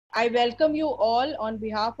I welcome you all on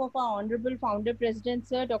behalf of our Honorable Founder President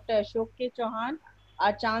Sir Dr. Ashok K. Chauhan,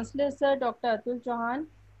 our Chancellor Sir Dr. Atul Chauhan,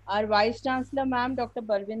 our Vice Chancellor Ma'am Dr.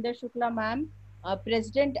 Balvinder Shukla Ma'am,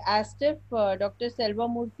 President ASTIF Dr. Selva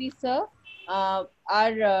Murthy Sir,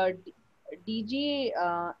 our DG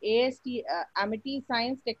AST Amity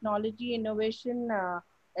Science Technology Innovation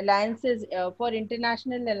Alliances for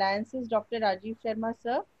International Alliances Dr. Rajiv Sharma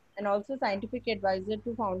Sir, and also Scientific Advisor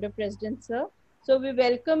to Founder President Sir. So we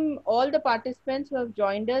welcome all the participants who have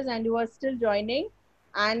joined us and who are still joining.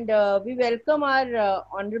 And we welcome our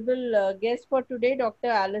honorable guest for today, Dr.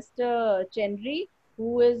 Alistair Chenry,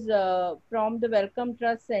 who is from the Wellcome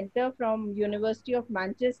Trust Center from University of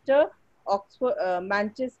Manchester, Oxford,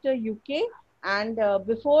 Manchester, UK. And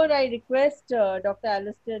before I request Dr.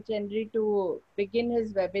 Alistair Chenry to begin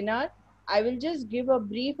his webinar, I will just give a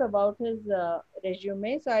brief about his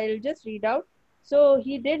resume. So I will just read out. So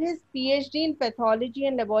he did his PhD in Pathology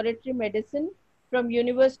and Laboratory Medicine from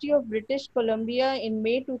University of British Columbia in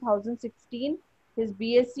May 2016. His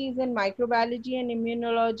BSc is in Microbiology and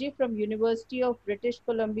Immunology from University of British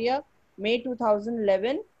Columbia, May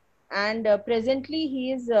 2011. And presently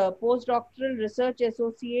he is a postdoctoral research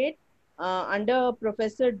associate under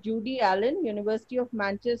Professor Judy Allen, University of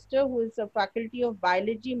Manchester, who is a faculty of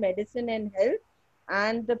Biology, Medicine and Health.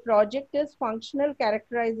 And the project is functional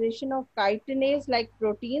characterization of chitinase-like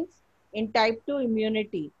proteins in type 2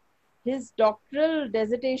 immunity. His doctoral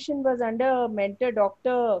dissertation was under mentor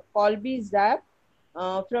Dr. Colby Zapp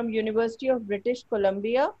from University of British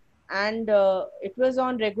Columbia, and it was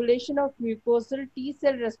on regulation of mucosal T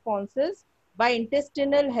cell responses by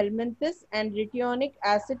intestinal helminthes and retionic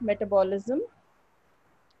acid metabolism.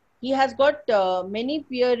 He has got many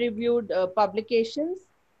peer-reviewed publications.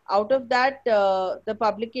 Out of that, the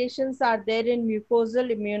publications are there in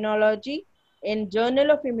mucosal immunology, in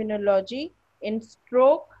Journal of Immunology, in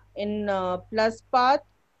Stroke, in Plus Path,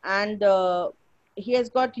 and he has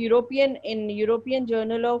got European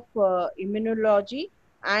Journal of Immunology,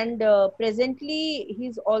 and presently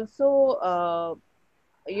he's also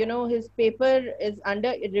his paper is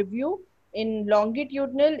under review in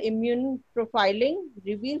Longitudinal Immune Profiling,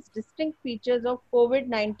 reveals distinct features of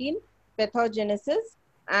COVID-19 pathogenesis.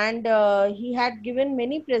 And he had given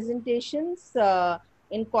many presentations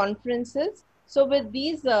in conferences. So with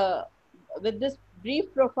this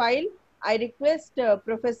brief profile, I request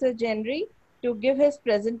Professor Chenry to give his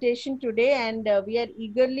presentation today, and we are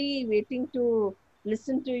eagerly waiting to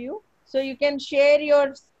listen to you. So you can share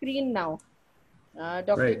your screen now.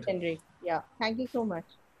 Dr. Chenry. Yeah, thank you so much.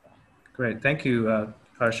 Great. Thank you,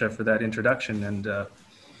 Harsha, for that introduction.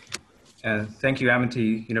 And thank you,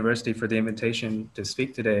 Amity University, for the invitation to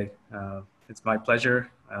speak today. It's my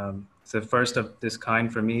pleasure. It's the first of this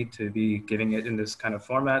kind for me to be giving it in this kind of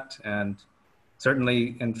format, and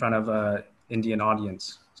certainly in front of an Indian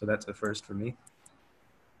audience. So that's a first for me.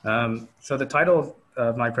 So the title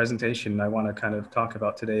of my presentation I want to kind of talk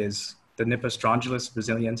about today is the Nippostrongylus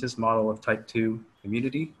brasiliensis model of type 2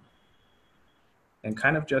 immunity. And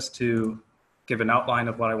kind of just to give an outline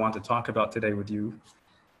of what I want to talk about today with you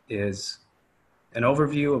is an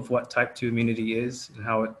overview of what type 2 immunity is and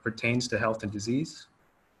how it pertains to health and disease.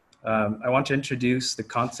 I want to introduce the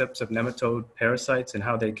concepts of nematode parasites and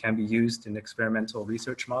how they can be used in experimental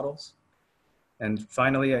research models. And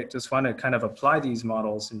finally, I just want to kind of apply these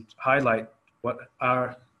models and highlight what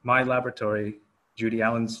my laboratory, Judy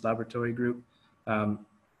Allen's laboratory group,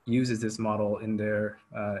 uses this model in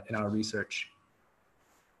our research.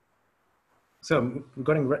 So we're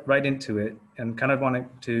going right into it, and kind of wanting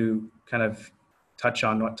to kind of touch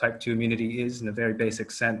on what type 2 immunity is in a very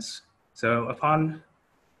basic sense. So upon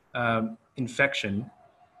infection,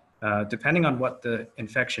 depending on what the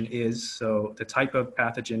infection is, so the type of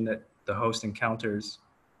pathogen that the host encounters,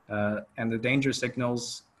 and the danger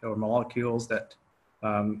signals or molecules that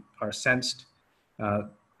are sensed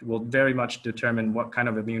will very much determine what kind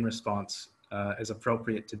of immune response is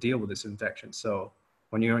appropriate to deal with this infection. So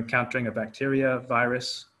when you're encountering a bacteria,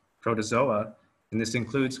 virus, protozoa, and this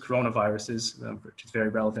includes coronaviruses, which is very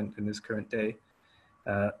relevant in this current day,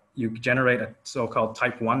 you generate a so-called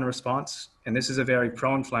type 1 response. And this is a very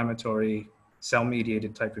pro-inflammatory,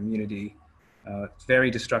 cell-mediated type immunity. It's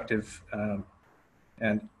very destructive.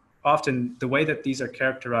 And often the way that these are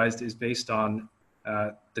characterized is based on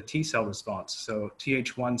the T cell response. So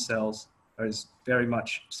Th1 cells is very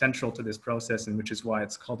much central to this process, and which is why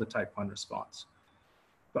it's called a type 1 response.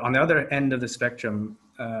 But on the other end of the spectrum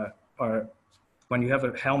are when you have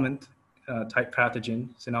a helminth type pathogen,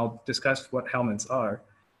 and I'll discuss what helminths are,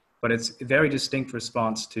 but it's a very distinct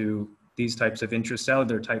response to these types of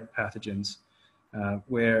intracellular type pathogens.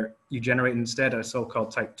 where you generate instead a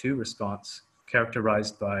so-called type 2 response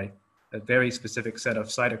characterized by a very specific set of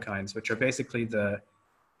cytokines, which are basically the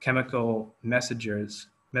chemical message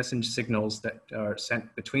signals that are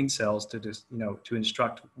sent between cells to just, to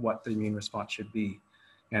instruct what the immune response should be.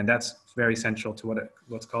 And that's very central to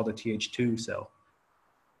what's called a Th2 cell.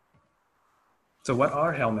 So what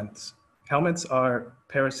are helminths? Helminths are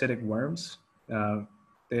parasitic worms.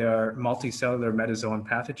 They are multicellular metazoan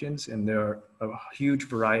pathogens, and there are a huge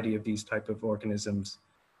variety of these type of organisms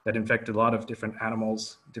that infect a lot of different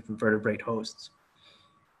animals, different vertebrate hosts.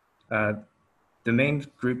 The main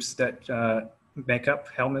groups that make up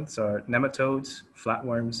helminths are nematodes,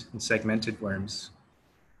 flatworms, and segmented worms.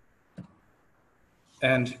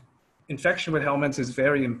 And infection with helminths is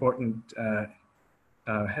very important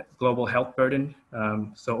global health burden.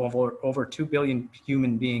 So over 2 billion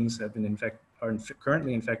human beings have been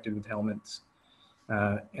currently infected with helminths.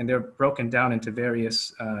 And they're broken down into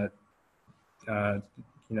various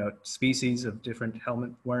species of different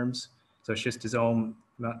helminth worms. So schistosome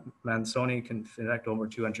mansoni can infect over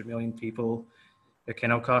 200 million people.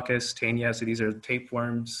 Echinococcus, Taenia, so these are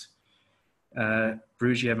tapeworms.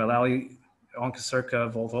 Brugia malali,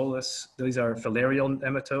 Onchocerca volvulus, these are filarial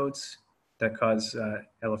nematodes that cause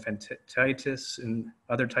elephantitis and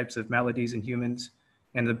other types of maladies in humans.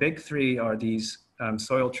 And the big three are these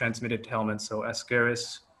soil-transmitted helminths, so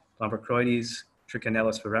Ascaris, Lumbricoides,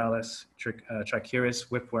 Trichinellus viralis, Trichuris,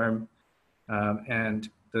 whipworm, and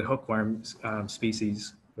the hookworm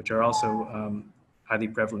species, which are also highly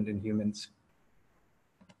prevalent in humans.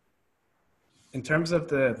 In terms of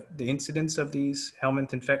the incidence of these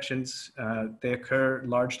helminth infections, they occur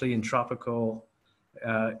largely in tropical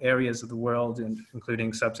areas of the world,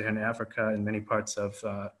 including sub-Saharan Africa and many parts of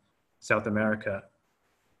South America.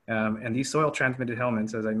 And these soil-transmitted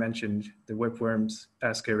helminths, as I mentioned, the whipworms,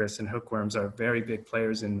 Ascaris, and hookworms are very big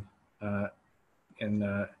players in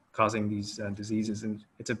causing these diseases. And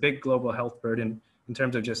it's a big global health burden in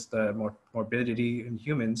terms of just morbidity in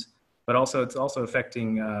humans, but also it's also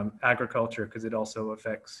affecting agriculture, because it also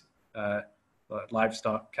affects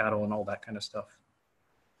livestock, cattle, and all that kind of stuff.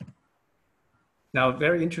 Now,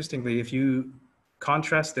 very interestingly, if you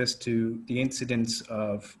contrast this to the incidence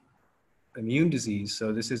of immune disease,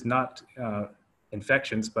 so this is not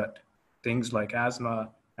infections, but things like asthma,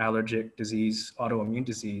 allergic disease, autoimmune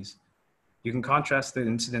disease, you can contrast the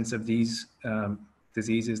incidence of these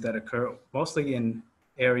diseases that occur mostly in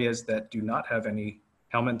areas that do not have any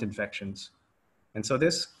helminth infections. And so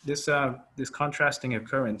this contrasting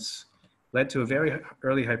occurrence led to a very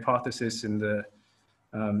early hypothesis in the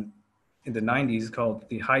 90s called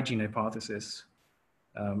the hygiene hypothesis,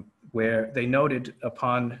 where they noted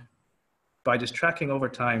by just tracking over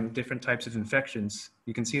time different types of infections,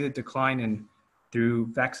 you can see the decline through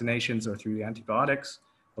vaccinations or through antibiotics.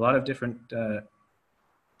 A lot of different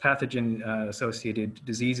pathogen-associated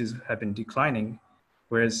diseases have been declining,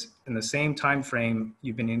 whereas in the same time frame,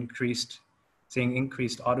 you've been seeing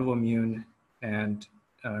increased autoimmune and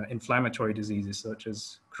inflammatory diseases such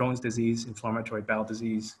as Crohn's disease, inflammatory bowel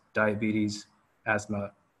disease, diabetes,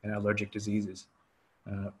 asthma, and allergic diseases,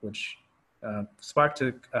 which sparked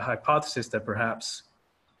a hypothesis that perhaps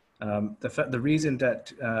the reason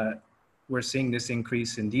that we're seeing this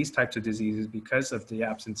increase in these types of diseases because of the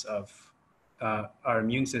absence of our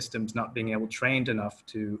immune systems not being trained enough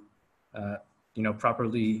to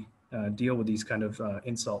properly deal with these kind of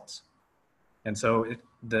insults. And so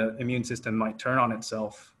the immune system might turn on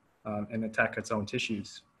itself and attack its own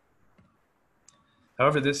tissues.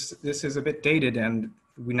 However, this is a bit dated, and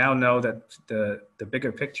we now know that the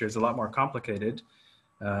bigger picture is a lot more complicated.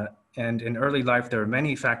 And in early life, there are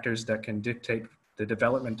many factors that can dictate the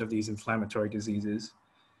development of these inflammatory diseases.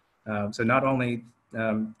 So not only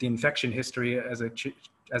the infection history as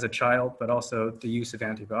a child, but also the use of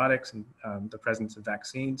antibiotics and the presence of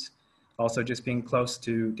vaccines. Also just being close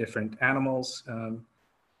to different animals,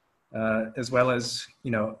 as well as,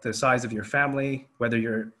 the size of your family, whether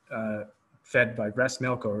you're fed by breast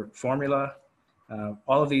milk or formula.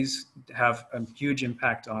 All of these have a huge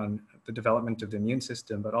impact on the development of the immune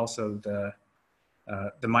system, but also the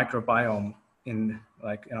microbiome in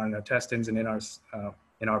our intestines and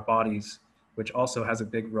in our bodies, which also has a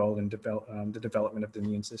big role in the development of the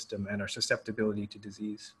immune system and our susceptibility to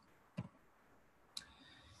disease.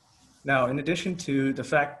 Now, in addition to the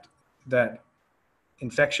fact that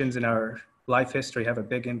infections in our life history have a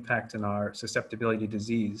big impact on our susceptibility to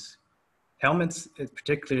disease, helminths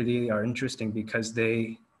particularly are interesting because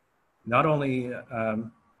they not only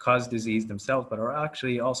cause disease themselves, but are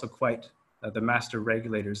actually also quite the master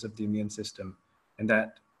regulators of the immune system. And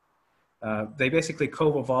that They basically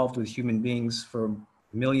co-evolved with human beings for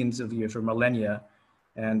millions of years, or millennia,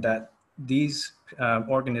 and that these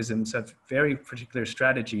organisms have very particular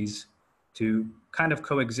strategies to kind of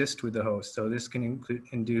coexist with the host. So this can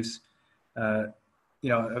induce a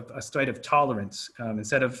state of tolerance.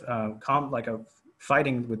 Instead of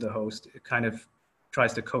fighting with the host, it kind of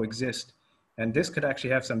tries to coexist. And this could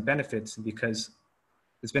actually have some benefits, because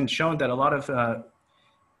it's been shown that a lot of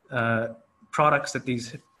products that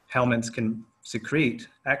these helminths can secrete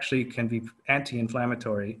actually can be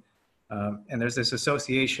anti-inflammatory. And there's this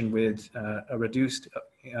association with a reduced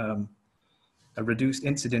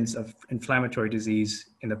incidence of inflammatory disease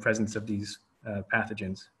in the presence of these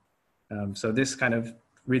pathogens. So this kind of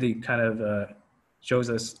really shows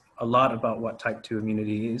us a lot about what type 2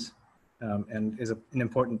 immunity is, and is an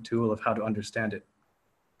important tool of how to understand it.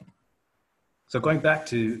 So going back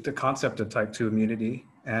to the concept of type 2 immunity,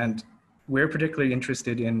 and we're particularly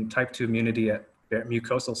interested in type 2 immunity at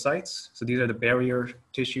mucosal sites. So these are the barrier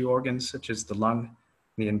tissue organs, such as the lung and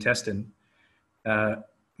the intestine,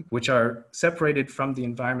 which are separated from the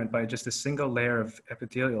environment by just a single layer of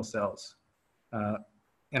epithelial cells.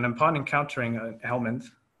 And upon encountering a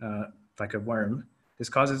helminth, like a worm, this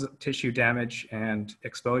causes tissue damage and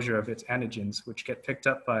exposure of its antigens, which get picked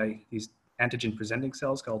up by these antigen-presenting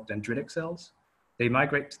cells called dendritic cells. They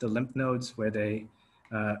migrate to the lymph nodes, where they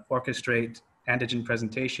orchestrate antigen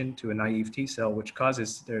presentation to a naive T cell, which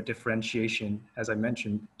causes their differentiation, as I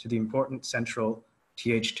mentioned, to the important central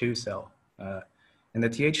Th2 cell. And the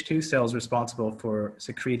Th2 cell is responsible for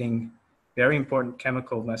secreting very important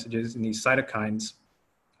chemical messages, and these cytokines,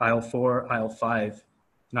 IL-4, IL-5,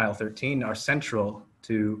 and IL-13, are central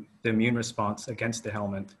to the immune response against the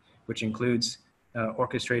helminth, which includes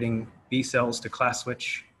orchestrating B cells to class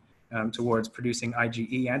switch towards producing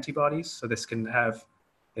IgE antibodies. So this can have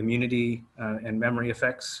immunity and memory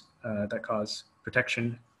effects that cause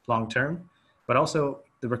protection long-term, but also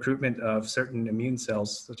the recruitment of certain immune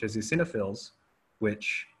cells, such as eosinophils,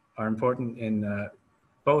 which are important in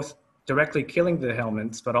both directly killing the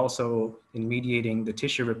helminths, but also in mediating the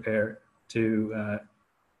tissue repair to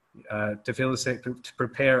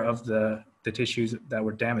prepare of the tissues that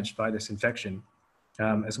were damaged by this infection,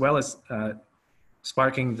 as well as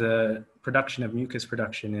sparking the production of mucus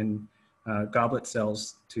production in goblet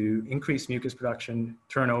cells to increase mucus production,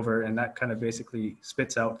 turnover, and that kind of basically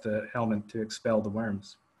spits out the helminth to expel the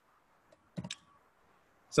worms.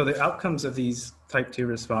 So the outcomes of these type 2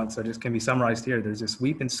 response can be summarized here. There's this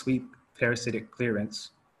sweep and sweep parasitic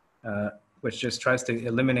clearance, which just tries to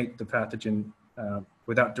eliminate the pathogen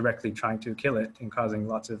without directly trying to kill it and causing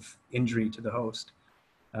lots of injury to the host.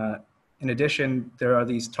 In addition, there are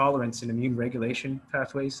these tolerance and immune regulation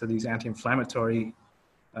pathways. So these anti-inflammatory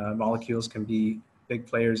molecules can be big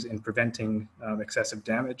players in preventing excessive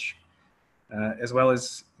damage, as well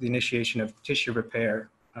as the initiation of tissue repair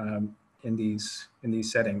in these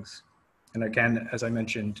settings. And again, as I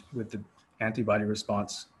mentioned, with the antibody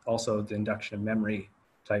response, also the induction of memory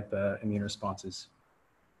type immune responses.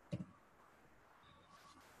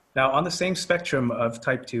 Now, on the same spectrum of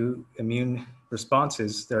type 2 immune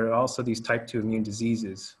responses, there are also these type 2 immune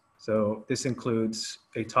diseases. So this includes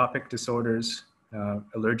atopic disorders,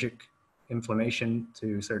 allergic inflammation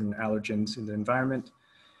to certain allergens in the environment,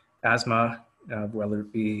 asthma, whether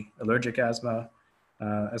it be allergic asthma,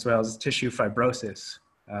 as well as tissue fibrosis.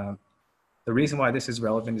 The reason why this is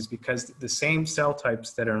relevant is because the same cell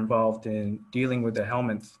types that are involved in dealing with the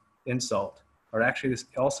helminth insult are actually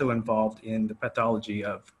also involved in the pathology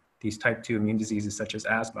of these type 2 immune diseases, such as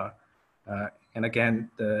asthma. And again,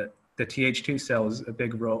 the Th2 cell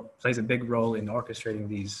plays a big role in orchestrating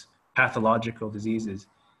these pathological diseases,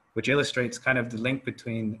 which illustrates kind of the link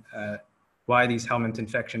between why these helminth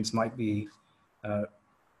infections might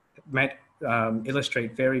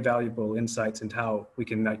illustrate very valuable insights into how we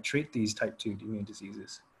can treat these type 2 immune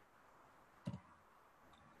diseases.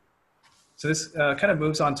 So this kind of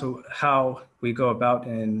moves on to how we go about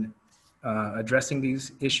in addressing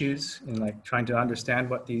these issues and trying to understand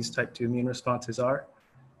what these type 2 immune responses are.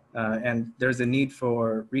 And there's a need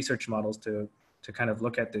for research models to kind of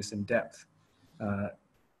look at this in depth.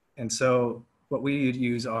 And so what we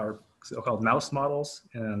use are so-called mouse models.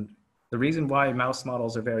 And the reason why mouse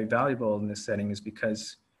models are very valuable in this setting is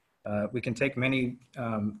because we can take many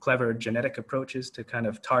clever genetic approaches to kind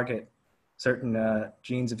of target certain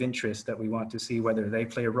genes of interest that we want to see whether they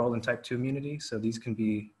play a role in type 2 immunity. So these can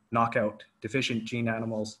be knockout deficient gene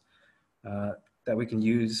animals that we can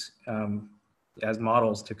use as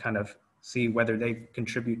models to kind of see whether they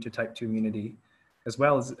contribute to type 2 immunity, as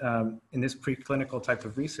well as in this preclinical type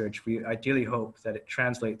of research, we ideally hope that it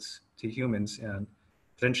translates to humans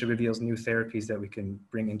potentially reveals new therapies that we can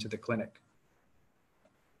bring into the clinic.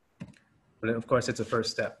 But of course, it's a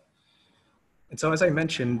first step. And so as I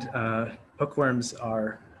mentioned, hookworms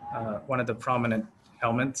are one of the prominent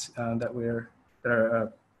helminths that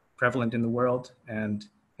are prevalent in the world. And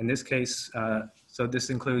in this case, so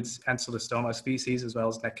this includes Ancylostoma species as well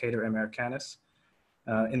as Necator americanus.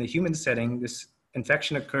 In the human setting, this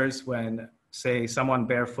infection occurs when, say, someone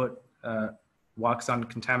barefoot walks on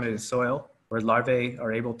contaminated soil where larvae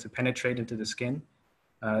are able to penetrate into the skin.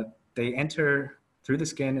 They enter through the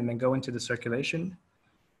skin and then go into the circulation.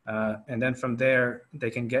 And then from there, they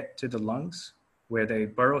can get to the lungs, where they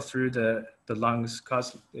burrow through the lungs,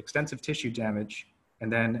 cause extensive tissue damage,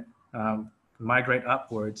 and then migrate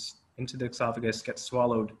upwards into the esophagus, get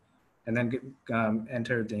swallowed, and then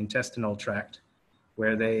enter the intestinal tract,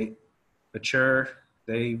 where they mature,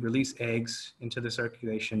 they release eggs into the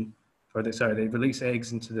circulation, they release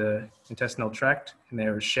eggs into the intestinal tract, and they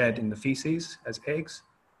are shed in the feces as eggs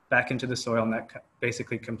back into the soil, and that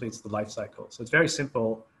basically completes the life cycle. So it's very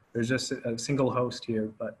simple. There's just a single host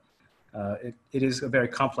here, but it is a very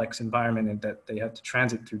complex environment in that they have to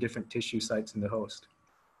transit through different tissue sites in the host.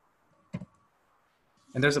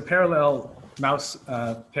 And there's a parallel mouse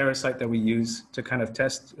parasite that we use to kind of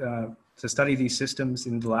test, to study these systems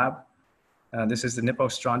in the lab. This is the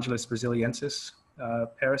Nippostrongylus brasiliensis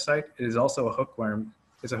parasite. It is also a hookworm.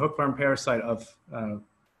 It's a hookworm parasite of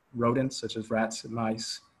rodents such as rats and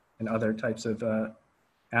mice and other types of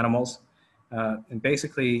animals. And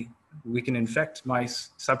basically, we can infect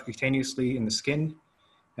mice subcutaneously in the skin.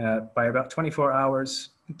 By about 24 hours,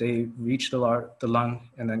 they reach the lung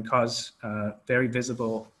and then cause very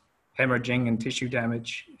visible hemorrhaging and tissue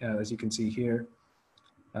damage, as you can see here.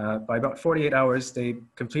 By about 48 hours, they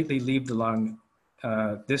completely leave the lung.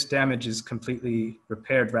 This damage is completely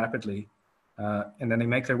repaired rapidly. And then they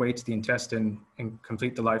make their way to the intestine and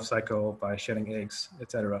complete the life cycle by shedding eggs,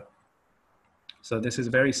 etc. So this is a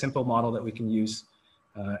very simple model that we can use,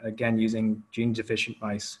 again, using gene deficient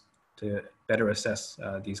mice to better assess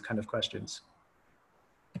these kind of questions.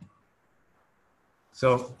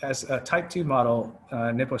 So as a type 2 model,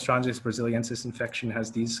 Nippostrongylus brasiliensis infection has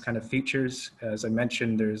these kind of features. As I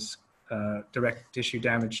mentioned, there's direct tissue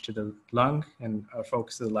damage to the lung, and our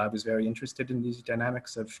focus of the lab is very interested in these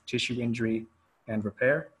dynamics of tissue injury and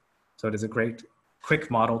repair. So it is a great quick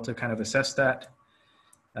model to kind of assess that.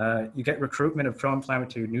 You get recruitment of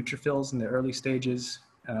pro-inflammatory neutrophils in the early stages,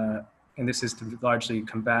 and this is to largely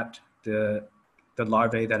combat the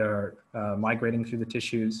larvae that are migrating through the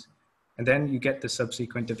tissues. And then you get the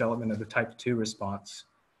subsequent development of the type 2 response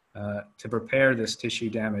to repair this tissue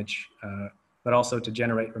damage, but also to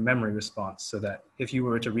generate a memory response, so that if you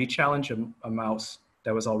were to re-challenge a mouse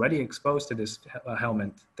that was already exposed to this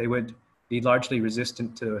helminth, they would be largely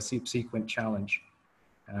resistant to a subsequent challenge.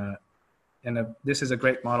 This is a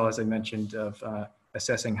great model, as I mentioned, of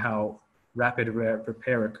assessing how rapid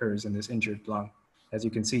repair occurs in this injured lung. As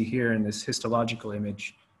you can see here in this histological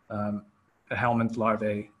image, a helminth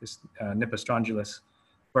larvae, this Nippostrongylus,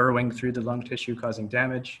 burrowing through the lung tissue, causing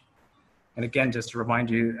damage. And again, just to remind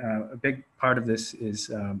you, a big part of this is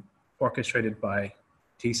orchestrated by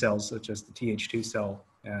T cells, such as the Th2 cell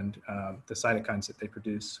and the cytokines that they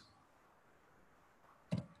produce.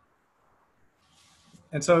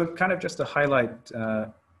 And so kind of just to highlight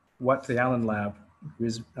what the Allen Lab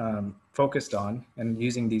is focused on and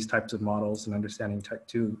using these types of models and understanding type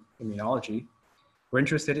 2 immunology, we're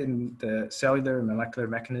interested in the cellular and molecular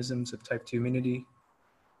mechanisms of type 2 immunity.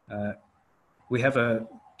 We have a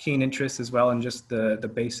keen interest as well in just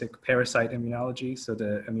the basic parasite immunology, so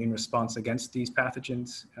the immune response against these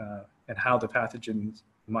pathogens and how the pathogens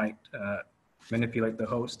might manipulate the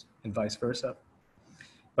host and vice versa.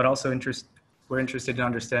 But also we're interested in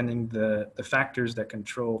understanding the factors that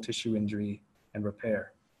control tissue injury and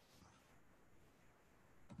repair.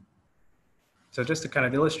 So just to kind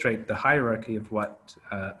of illustrate the hierarchy of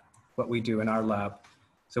what we do in our lab.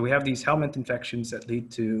 So we have these helminth infections that lead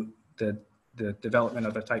to the development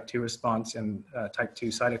of a type 2 response and type 2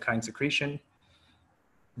 cytokine secretion.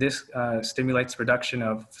 This stimulates production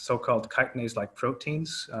of so-called chitinase-like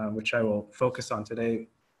proteins, which I will focus on today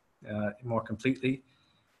more completely.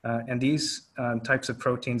 And these types of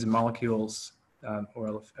proteins and molecules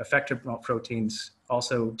or effector proteins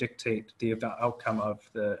also dictate the outcome of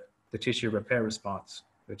the tissue repair response,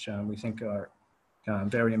 which we think are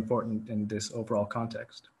very important in this overall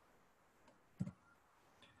context.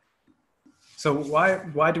 So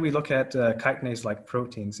why do we look at chitinase-like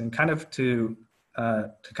proteins? And kind of to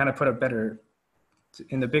kind of put a better,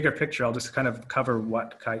 in the bigger picture, I'll just kind of cover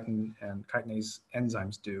what chitin and chitinase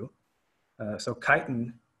enzymes do. So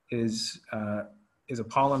chitin is is a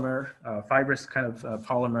polymer, fibrous kind of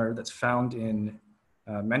polymer that's found in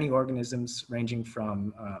many organisms, ranging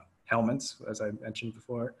from helminths, as I mentioned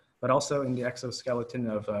before, but also in the exoskeleton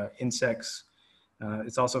of insects.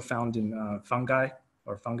 It's also found in fungi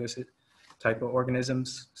or fungus type of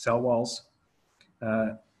organisms, cell walls.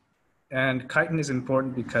 And chitin is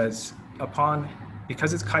important because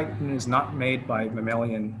its chitin is not made by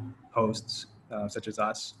mammalian hosts such as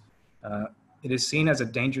us, it is seen as a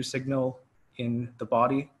danger signal in the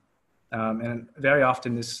body. And very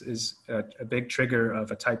often this is a big trigger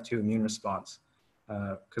of a type 2 immune response,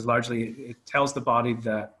 because largely it tells the body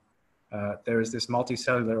that there is this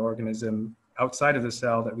multicellular organism outside of the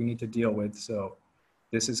cell that we need to deal with. So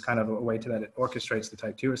this is kind of a way that it orchestrates the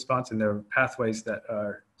type 2 response, and there are pathways that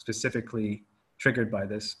are specifically triggered by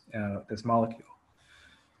this molecule.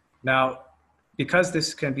 Now, because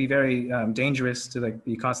this can be very dangerous to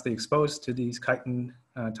be constantly exposed to these chitin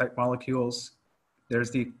type molecules,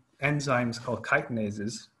 there's the enzymes called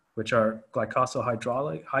chitinases, which are glycosyl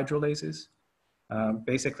hydrolases.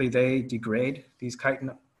 Basically, they degrade these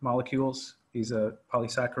chitin molecules, these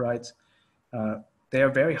polysaccharides. They are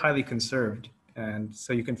very highly conserved. And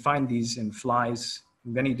so you can find these in flies,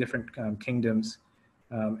 in many different kingdoms,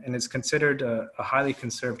 and it's considered a highly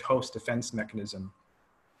conserved host defense mechanism,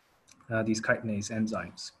 these chitinase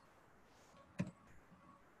enzymes.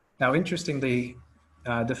 Now, interestingly,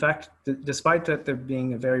 despite that there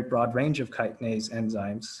being a very broad range of chitinase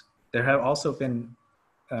enzymes, there have also been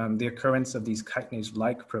the occurrence of these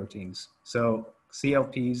chitinase-like proteins. So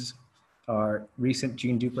CLPs are recent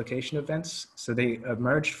gene duplication events. So they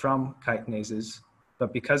emerged from chitinases,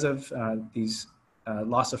 but because of these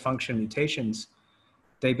loss of function mutations,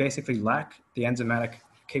 they basically lack the enzymatic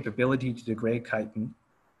capability to degrade chitin,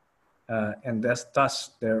 and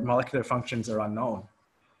thus their molecular functions are unknown.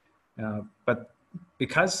 But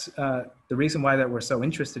because the reason why that we're so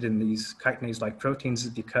interested in these chitinase-like proteins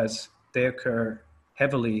is because they occur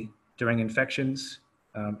heavily during infections,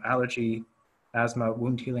 allergy, asthma,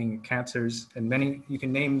 wound healing, cancers, and you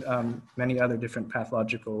can name many other different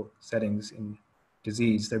pathological settings in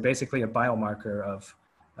disease. They're basically a biomarker of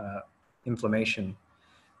inflammation.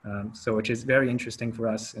 So which is very interesting for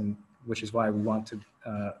us, and which is why we want to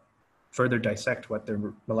further dissect what their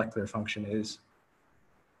molecular function is.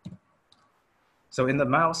 So in the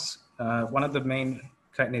mouse, one of the main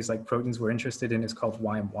chitinase-like proteins we're interested in is called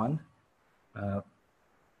YM1.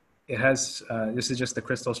 It has, this is just the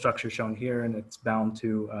crystal structure shown here, and it's bound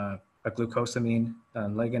to a glucosamine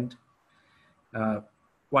ligand.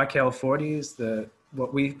 YKL40 is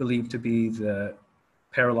what we believe to be the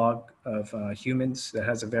paralog of humans that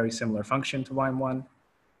has a very similar function to YM1.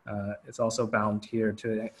 It's also bound here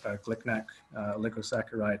to glicnac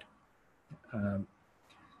oligosaccharide.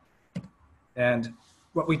 And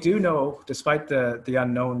what we do know, despite the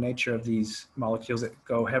unknown nature of these molecules that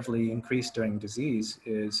go heavily increased during disease,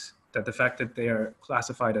 is that the fact that they are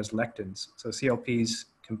classified as lectins. So CLPs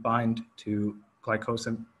combined to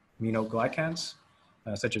glycosaminoglycans,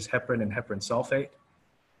 such as heparin and heparin sulfate.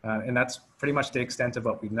 And that's pretty much the extent of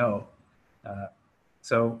what we know.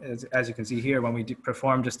 So as you can see here, when we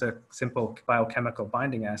perform just a simple biochemical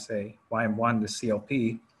binding assay, YM1, the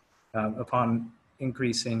CLP, upon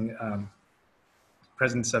increasing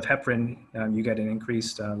presence of heparin, you get an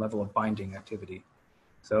increased level of binding activity.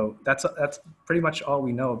 So that's pretty much all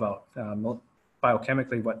we know about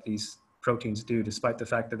biochemically what these proteins do, despite the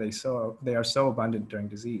fact that they are so abundant during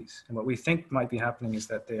disease. And what we think might be happening is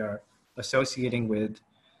that they are associating with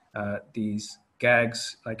these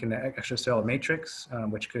GAGs, like in the extracellular matrix,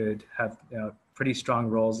 which could have pretty strong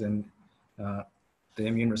roles in the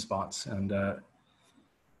immune response. And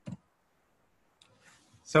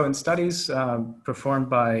so in studies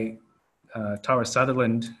performed by Tara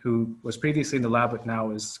Sutherland, who was previously in the lab but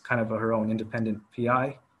now is kind of her own independent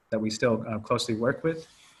PI that we still closely work with,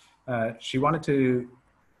 she wanted to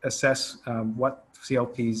assess what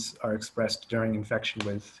CLPs are expressed during infection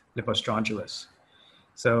with Nippostrongylus.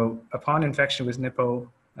 So upon infection with Nippo,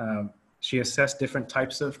 she assessed different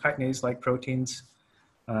types of chitinase-like proteins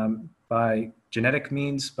by genetic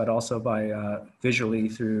means, but also by visually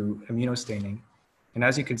through immunostaining. And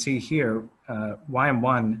as you can see here,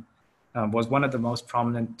 YM1 was one of the most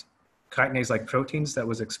prominent chitinase-like proteins that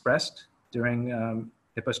was expressed during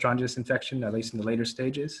Nippostrongylus infection, at least in the later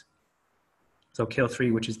stages. So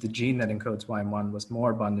KIL3, which is the gene that encodes YM1, was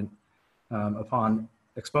more abundant upon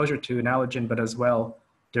exposure to an allergen, but as well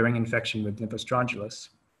during infection with Nippostrongylus.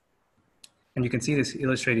 And you can see this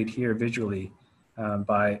illustrated here visually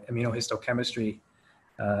by immunohistochemistry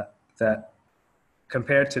that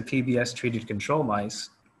compared to PBS-treated control mice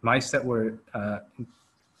that were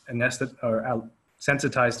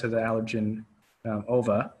sensitized to the allergen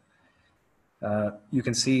ova, you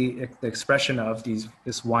can see the expression of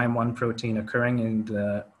this YM1 protein occurring in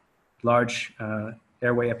the large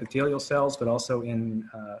airway epithelial cells, but also in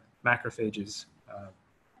macrophages,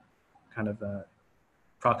 kind of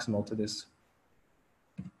proximal to this.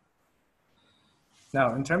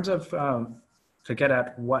 Now, in terms of to get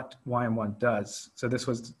at what YM1 does, so this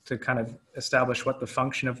was to kind of establish what the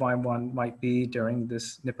function of YM1 might be during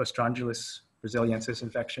this Nippostrongylus brasiliensis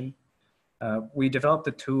infection. We developed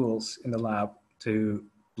the tools in the lab to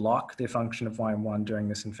block the function of YM1 during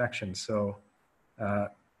this infection. So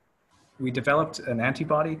we developed an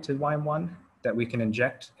antibody to YM1 that we can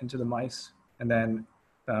inject into the mice and then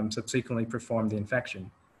subsequently perform the infection.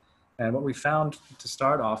 And what we found to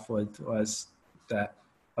start off with was that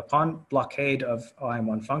upon blockade of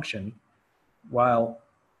YM1 function, while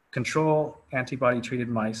control antibody-treated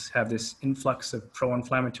mice have this influx of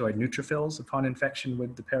pro-inflammatory neutrophils upon infection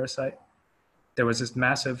with the parasite, there was this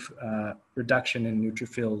massive reduction in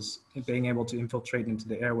neutrophils being able to infiltrate into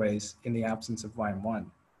the airways in the absence of YM1.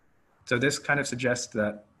 So this kind of suggests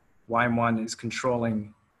that YM1 is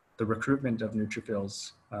controlling the recruitment of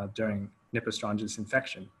neutrophils during Nippostrongylus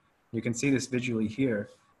infection. You can see this visually here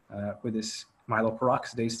with this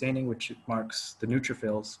myeloperoxidase staining, which marks the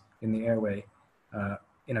neutrophils in the airway.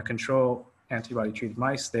 In a control antibody-treated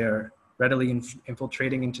mice, they're readily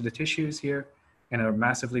infiltrating into the tissues here and are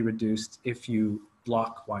massively reduced if you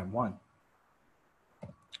block YM1.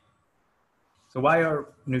 So why are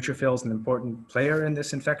neutrophils an important player in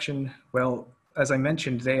this infection? Well, as I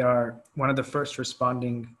mentioned, they are one of the first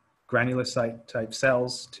responding granulocyte type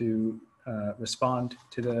cells to respond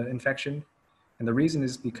to the infection. And the reason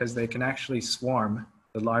is because they can actually swarm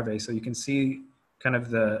the larvae. So you can see kind of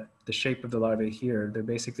the shape of the larvae here. They're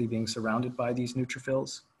basically being surrounded by these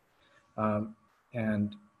neutrophils.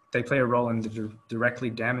 And they play a role in directly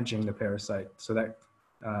damaging the parasite. So that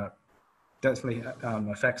definitely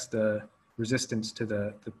affects the resistance to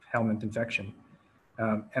the helminth infection.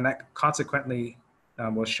 And that consequently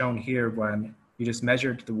was shown here when you just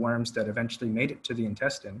measured the worms that eventually made it to the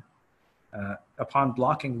intestine. Upon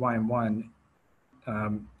blocking YM1,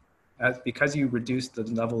 because you reduced the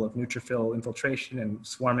level of neutrophil infiltration and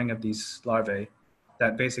swarming of these larvae,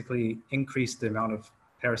 that basically increased the amount of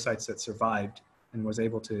parasites that survived and was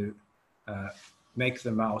able to make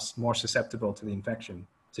the mouse more susceptible to the infection,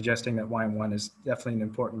 suggesting that YM1 is definitely an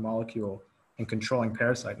important molecule in controlling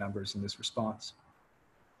parasite numbers in this response.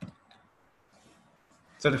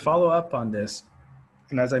 So to follow up on this,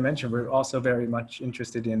 and as I mentioned, we're also very much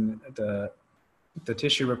interested in the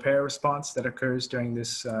tissue repair response that occurs during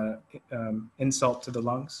this insult to the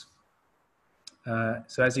lungs.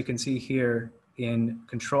 So as you can see here, in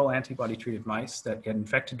control antibody-treated mice that get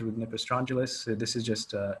infected with Nippostrongylus, so this is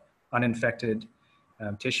just uninfected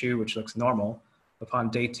tissue, which looks normal. Upon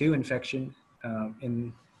day 2 infection,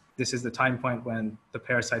 this is the time point when the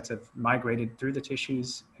parasites have migrated through the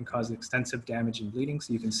tissues and caused extensive damage and bleeding.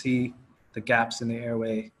 So you can see the gaps in the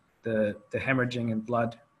airway, the hemorrhaging and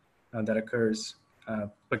blood that occurs,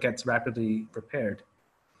 but gets rapidly repaired.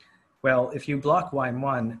 Well, if you block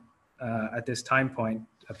YM1 at this time point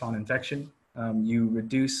upon infection, you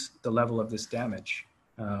reduce the level of this damage.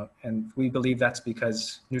 And we believe that's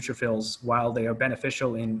because neutrophils, while they are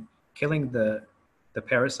beneficial in killing the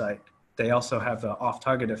parasite, they also have the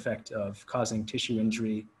off-target effect of causing tissue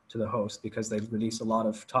injury to the host because they release a lot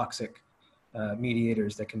of toxic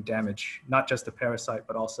mediators that can damage not just the parasite,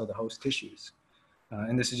 but also the host tissues.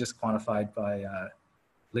 And this is just quantified by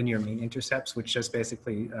linear mean intercepts, which just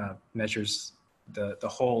basically measures the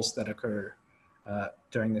holes that occur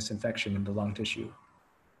during this infection in the lung tissue.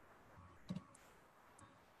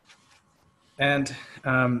 And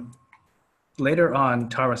later on,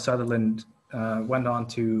 Tara Sutherland went on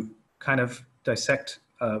to kind of dissect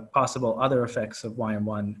possible other effects of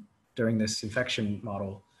YM1 during this infection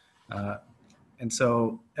model. And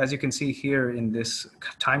so, as you can see here in this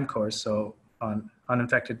time course, so on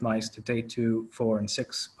uninfected mice to day 2, 4, and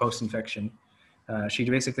 6 post-infection, she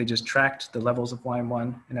basically just tracked the levels of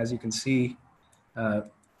YM1. And as you can see,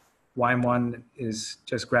 YM1 is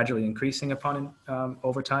just gradually increasing upon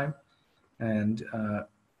over time. And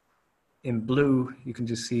in blue, you can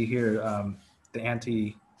just see here the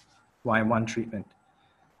anti-YM1 treatment.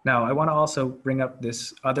 Now, I want to also bring up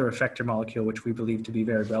this other effector molecule, which we believe to be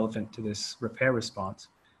very relevant to this repair response.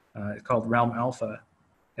 It's called realm alpha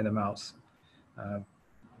in the mouse.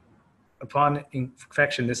 Upon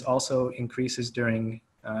infection, this also increases during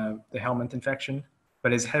the helminth infection,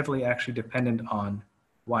 but is heavily actually dependent on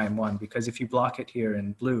YM1, because if you block it here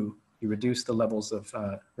in blue, you reduce the levels of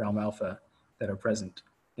realm alpha that are present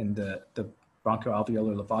in the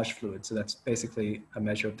bronchoalveolar lavage fluid. So that's basically a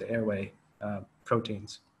measure of the airway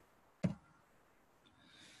proteins.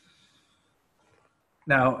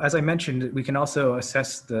 Now, as I mentioned, we can also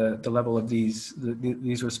assess the level of these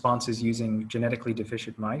responses using genetically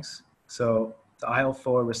deficient mice. So the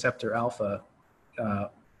IL-4 receptor alpha,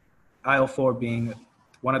 IL-4 being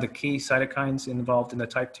one of the key cytokines involved in the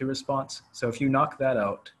type 2 response. So if you knock that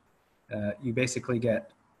out, you basically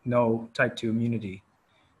get no type 2 immunity.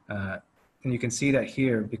 And you can see that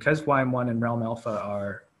here, because YM1 and realm alpha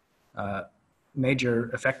are major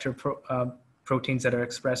effector proteins that are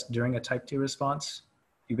expressed during a type 2 response,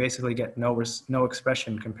 you basically get no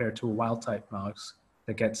expression compared to a wild type mouse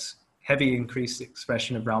that gets heavy increased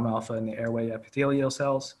expression of realm alpha in the airway epithelial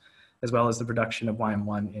cells, as well as the production of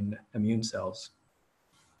YM1 in immune cells,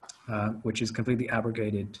 which is completely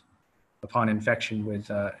abrogated upon infection with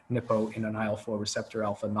Nippo in an IL-4 receptor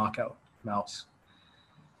alpha knockout mouse.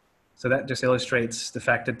 So that just illustrates the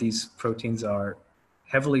fact that these proteins are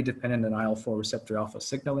heavily dependent on IL-4 receptor alpha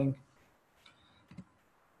signaling,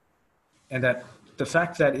 and that the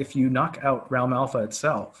fact that if you knock out realm alpha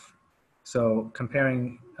itself, so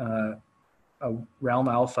comparing a realm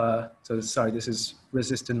alpha, so sorry, this is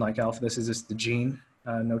resistant like alpha, this is just the gene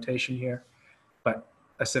notation here, but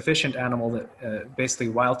a sufficient animal that basically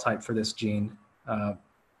wild type for this gene,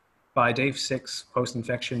 by day 6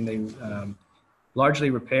 post-infection, they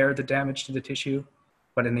largely repair the damage to the tissue,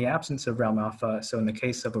 but in the absence of realm alpha, so in the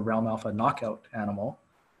case of a realm alpha knockout animal,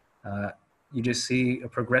 you just see a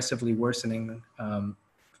progressively worsening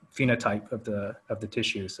phenotype of the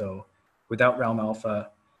tissue. So without realm alpha,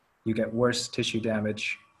 you get worse tissue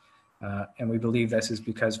damage, and we believe this is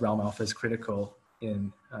because realm alpha is critical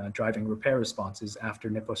in driving repair responses after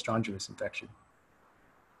Nippostrongylus infection.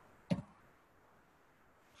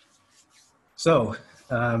 So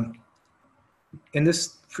in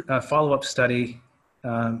this follow-up study,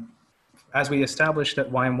 as we established that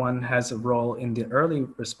YM1 has a role in the early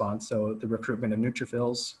response, so the recruitment of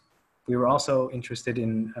neutrophils, we were also interested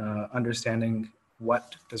in understanding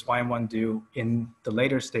what does YM1 do in the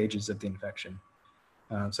later stages of the infection.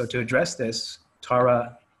 So to address this,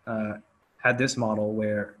 Tara had this model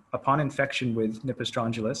where upon infection with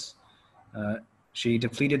Nippostrongylus, she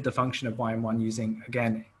depleted the function of YM1 using,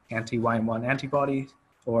 again, anti-YM1 antibody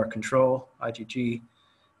or control, IgG,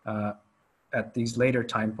 at these later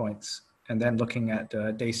time points, and then looking at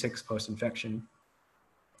day 6 post-infection.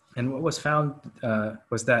 And what was found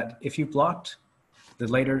was that if you blocked the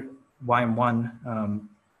later YM1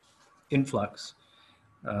 influx,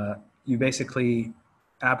 you basically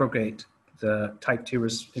abrogate the type 2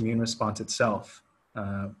 immune response itself.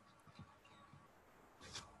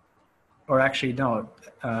 Or actually, no,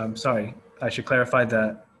 sorry, I should clarify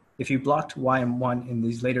that if you blocked YM1 in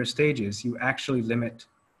these later stages, you actually limit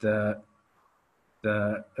the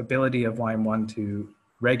ability of YM1 to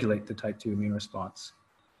regulate the type 2 immune response.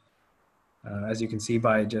 As you can see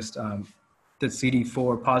by just the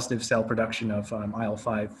CD4 positive cell production of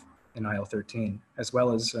IL-5 and IL-13, as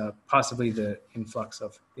well as possibly the influx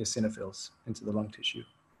of eosinophils into the lung tissue.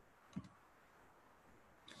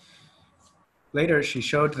 Later, she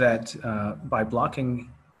showed that by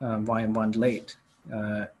blocking YM1 late,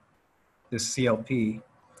 this CLP,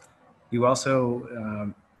 you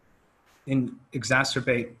also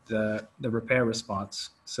exacerbate the repair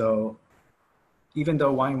response. So even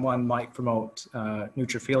though YM1 might promote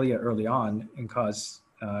neutrophilia early on and cause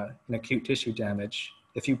an acute tissue damage,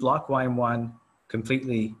 if you block YM1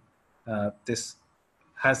 completely, this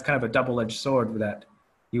has kind of a double-edged sword that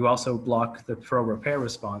you also block the pro-repair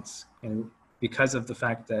response. And because of the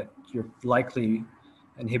fact that you're likely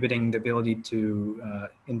inhibiting the ability to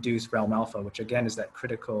induce realm alpha, which again is that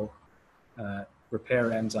critical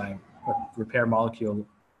repair enzyme or repair molecule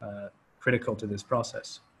critical to this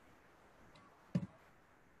process.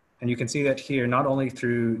 And you can see that here, not only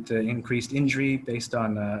through the increased injury based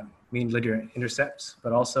on mean linear intercepts,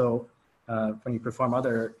 but also when you perform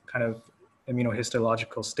other kind of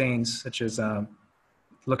immunohistological stains, such as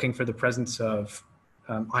looking for the presence of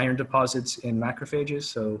iron deposits in macrophages.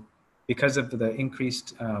 So because of the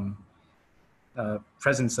increased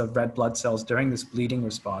presence of red blood cells during this bleeding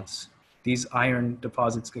response, these iron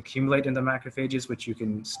deposits accumulate in the macrophages, which you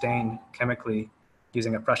can stain chemically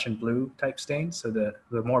using a Prussian blue type stain. So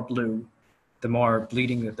the more blue, the more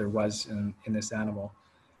bleeding that there was in this animal.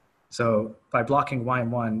 So by blocking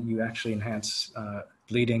YM1, you actually enhance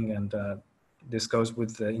bleeding, and this goes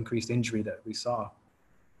with the increased injury that we saw.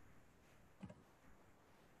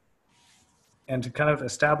 And to kind of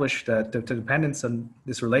establish the dependence on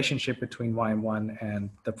this relationship between YM1 and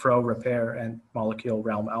the pro-repair and molecule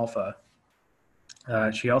realm alpha,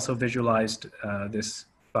 She also visualized this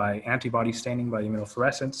by antibody staining by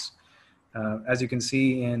immunofluorescence. As you can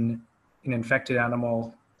see in an infected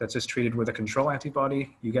animal that's just treated with a control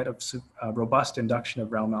antibody, you get a robust induction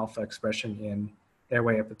of realm alpha expression in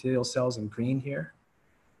airway epithelial cells in green here.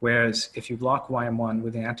 Whereas if you block YM1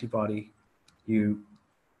 with an antibody, you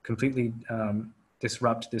completely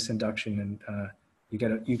disrupt this induction, and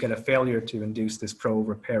you get a failure to induce this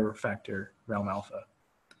pro-repair factor realm alpha,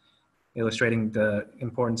 illustrating the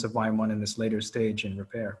importance of YM1 in this later stage in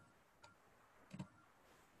repair.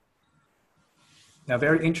 Now,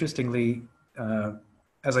 very interestingly,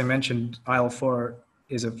 as I mentioned, IL-4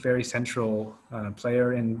 is a very central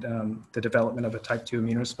player in the development of a type 2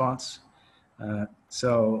 immune response.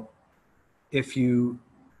 So if you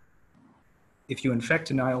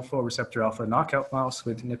infect an IL-4 receptor alpha knockout mouse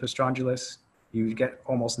with Nippostrongylus, you get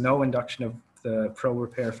almost no induction of the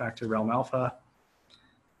pro-repair factor realm alpha.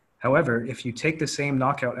 However, if you take the same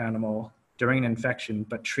knockout animal during an infection,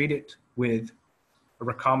 but treat it with a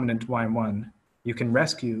recombinant YM1, you can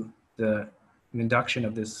rescue an induction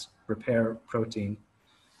of this repair protein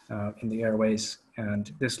in the airways.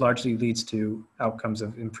 And this largely leads to outcomes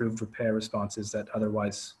of improved repair responses that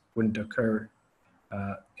otherwise wouldn't occur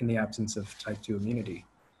in the absence of type 2 immunity,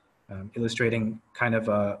 illustrating kind of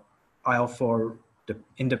a IL-4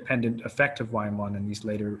 independent effect of YM1 in these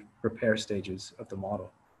later repair stages of the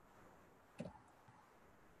model.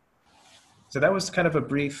 So that was kind of a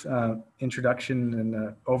brief introduction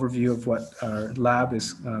and overview of what our lab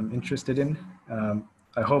is interested in.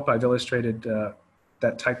 I hope I've illustrated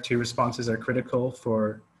that type 2 responses are critical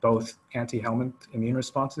for both anti-helminth immune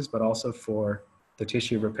responses, but also for the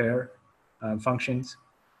tissue repair functions.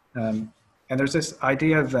 And there's this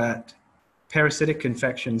idea that parasitic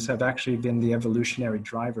infections have actually been the evolutionary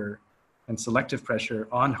driver and selective pressure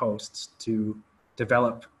on hosts to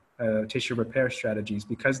develop tissue repair strategies,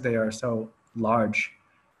 because they are so large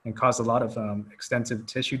and cause a lot of extensive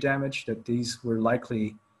tissue damage, that these were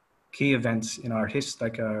likely key events in our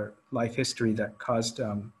life history that caused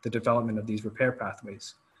the development of these repair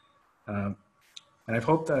pathways. And I've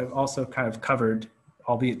hoped that I've also kind of covered,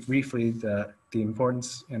 albeit briefly, the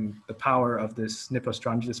importance and the power of this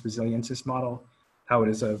Nippostrongylus brasiliensis model, how it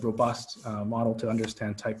is a robust model to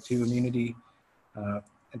understand type 2 immunity,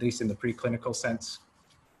 at least in the preclinical sense.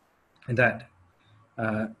 And that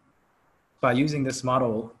by using this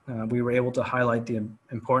model, we were able to highlight the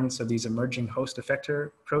importance of these emerging host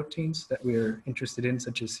effector proteins that we're interested in,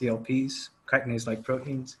 such as CLPs, chitinase-like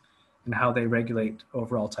proteins, and how they regulate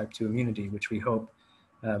overall type 2 immunity, which we hope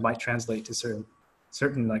might translate to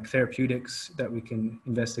certain like therapeutics that we can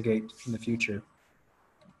investigate in the future.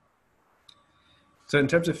 So in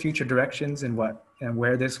terms of future directions and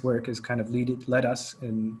where this work has kind of led us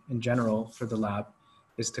in general for the lab,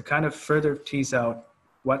 is to kind of further tease out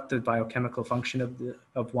what the biochemical function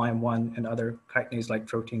of YM1 and other chitinase-like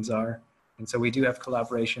proteins are. And so we do have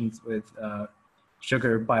collaborations with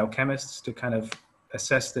sugar biochemists to kind of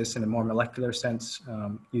assess this in a more molecular sense,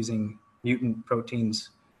 using mutant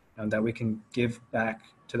proteins that we can give back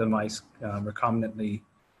to the mice recombinantly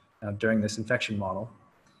during this infection model.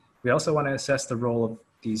 We also want to assess the role of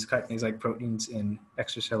these chitinase-like proteins in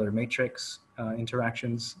extracellular matrix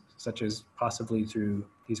interactions, such as possibly through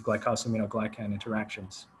these glycosaminoglycan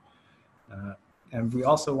interactions. And we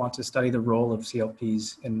also want to study the role of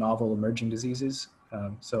CLPs in novel emerging diseases.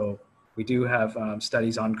 So we do have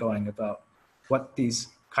studies ongoing about what these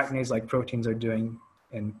chitinase-like proteins are doing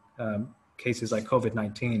in cases like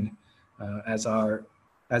COVID-19, as our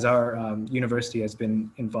university has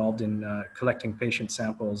been involved in collecting patient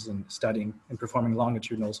samples and studying and performing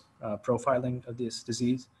longitudinal profiling of this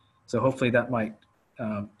disease. So hopefully that might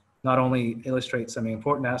not only illustrate some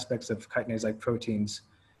important aspects of chitinase-like proteins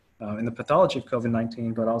in the pathology of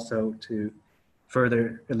COVID-19, but also to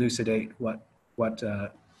further elucidate what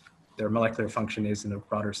their molecular function is in a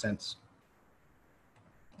broader sense.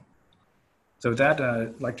 So with that,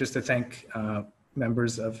 I'd like just to thank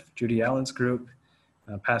members of Judy Allen's group,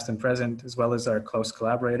 past and present, as well as our close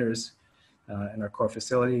collaborators in our core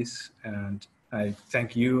facilities. And I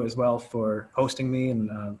thank you as well for hosting me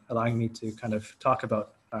and allowing me to kind of talk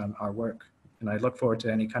about our work. And I look forward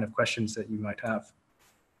to any kind of questions that you might have.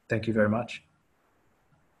 Thank you very much.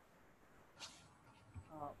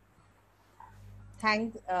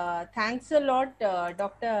 Thanks a lot,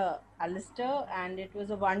 Dr. Alistair, and it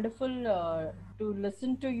was a wonderful to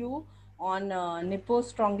listen to you on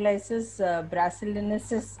Nippostrongylus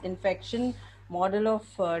brasiliensis infection model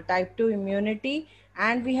of type 2 immunity.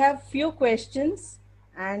 And we have few questions,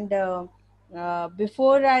 and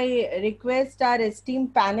before I request our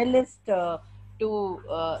esteemed panelists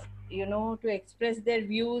to to express their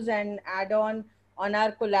views and add on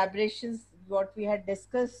our collaborations, what we had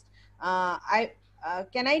discussed. I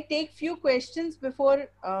Can I take few questions before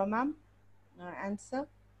ma'am answer?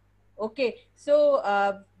 Okay, so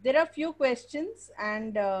there are few questions,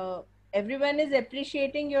 and everyone is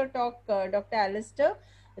appreciating your talk, Dr. Alistair.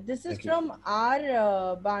 This is Thank you. from our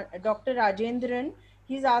Dr. Rajendran.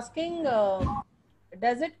 He's asking,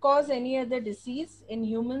 does it cause any other disease in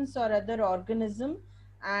humans or other organism,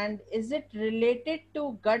 and is it related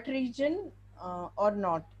to gut region or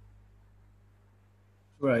not?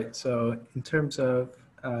 Right. So in terms of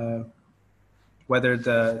whether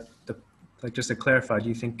the like, just to clarify, do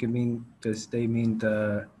you think does they mean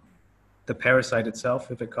the parasite itself,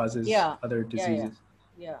 if it causes Yeah, other yeah, diseases?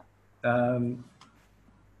 yeah, Um,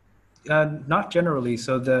 Not generally.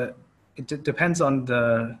 So it depends on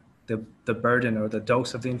the burden or the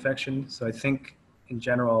dose of the infection. So I think in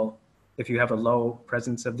general, if you have a low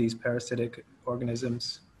presence of these parasitic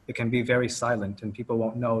organisms, it can be very silent and people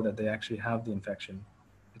won't know that they actually have the infection.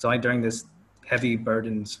 It's only during this heavy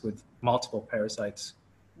burdens with multiple parasites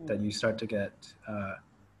yeah. that you start to get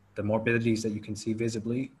the morbidities that you can see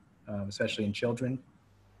visibly, especially in children.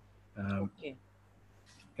 Okay.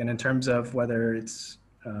 And in terms of whether it's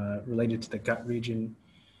related to the gut region,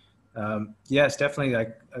 yes, definitely.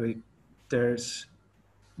 I mean, there's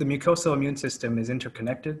the mucosal immune system is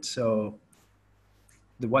interconnected. So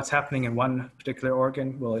what's happening in one particular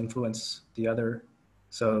organ will influence the other.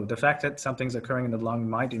 So the fact that something's occurring in the lung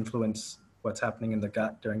might influence what's happening in the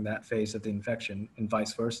gut during that phase of the infection, and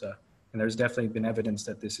vice versa. And there's definitely been evidence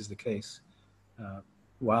that this is the case.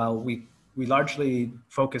 While we largely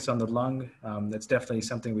focus on the lung, that's definitely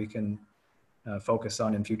something we can focus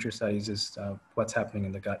on in future studies, is what's happening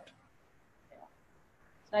in the gut.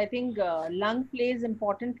 So I think lung plays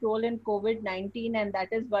important role in COVID-19, and that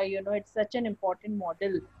is why it's such an important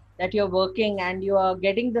model that you're working, and you are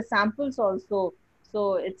getting the samples also.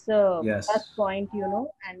 So it's a plus Yes. point,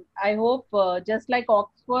 and I hope just like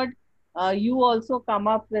Oxford, you also come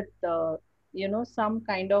up with some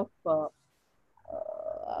kind of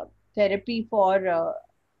therapy for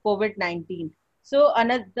COVID-19. So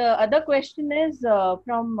the other question is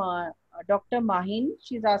from Dr. Mahin.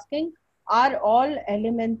 She's asking, are all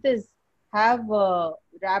helminthes have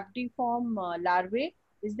rhabdiform larvae?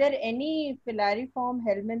 Is there any filariform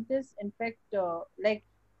helminths infect,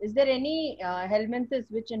 is there any helminths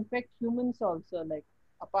which infect humans also, like,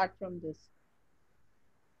 apart from this?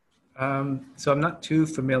 So I'm not too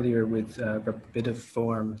familiar with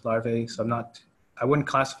rapidiform larvae. So I wouldn't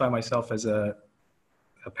classify myself as a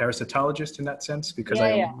parasitologist in that sense, because Yeah,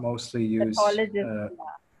 I yeah. mostly use, Pathologist,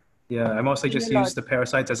 yeah, I mostly just use immunologist. the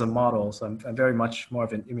parasites as a model. So I'm very much more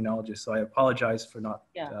of an immunologist. So I apologize for not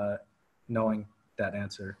Yeah. knowing that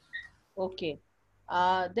answer. Okay.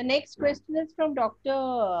 The next question is from Dr.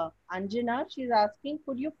 Anjana. She's asking,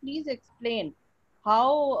 could you please explain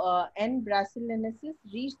how N. brasiliensis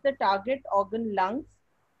reach the target organ lungs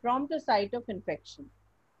from the site of infection?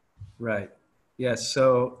 Right. Yes.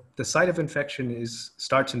 So the site of infection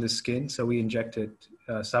starts in the skin. So we inject it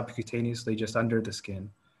subcutaneously just under the skin.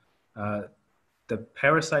 Uh, the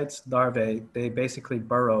parasites larvae, they basically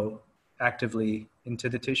burrow actively into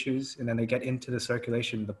the tissues, and then they get into the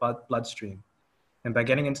circulation, the bloodstream. And by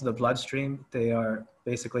getting into the bloodstream, they are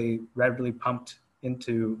basically rapidly pumped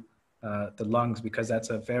into the lungs, because that's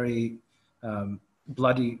a very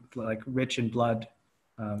bloody, like rich in blood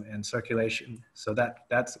and circulation. So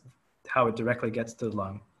that's how it directly gets to the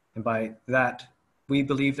lung. And by that, we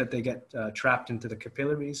believe that they get trapped into the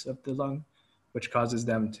capillaries of the lung, which causes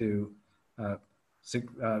them to uh,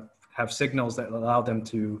 have signals that allow them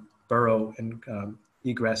to burrow and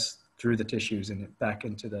egress through the tissues and back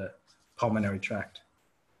into the pulmonary tract.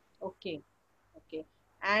 Okay. Okay.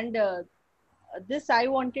 And this I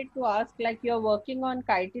wanted to ask, like, you're working on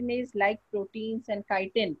chitinase like proteins and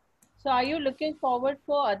chitin. So are you looking forward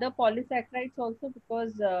for other polysaccharides also?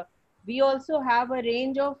 Because we also have a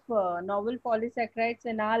range of novel polysaccharides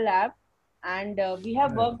in our lab, and we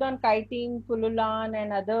have Right. worked on chitin, pullulan,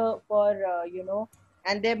 and other for,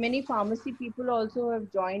 and there are many pharmacy people also who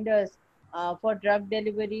have joined us for drug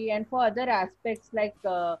delivery and for other aspects, like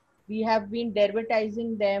we have been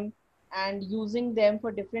dermatizing them and using them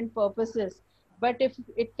for different purposes. But if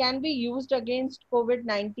it can be used against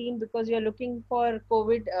COVID-19, because you're looking for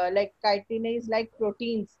COVID, like chitinase like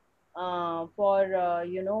proteins for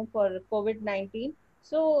COVID-19.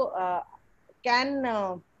 So can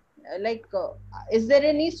like is there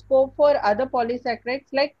any scope for other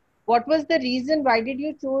polysaccharides? Like, what was the reason? Why did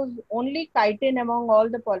you choose only chitin among all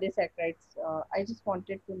the polysaccharides? I just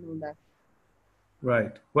wanted to know that.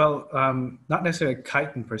 Right. Well, not necessarily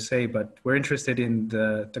chitin per se, but we're interested in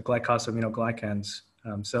the glycosaminoglycans.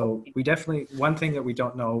 So Okay. we definitely, one thing that we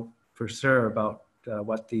don't know for sure about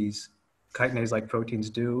what these chitinase-like proteins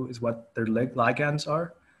do is what their ligands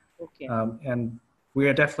are. Okay. And we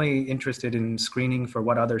are definitely interested in screening for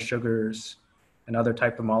what other sugars and other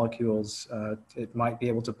type of molecules it might be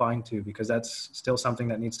able to bind to, because that's still something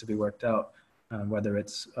that needs to be worked out, whether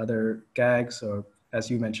it's other GAGs or, as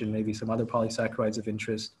you mentioned, maybe some other polysaccharides of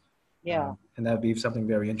interest. Yeah. And that would be something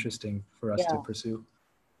very interesting for us to Yeah. pursue.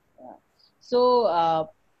 Yeah. So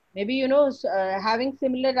maybe having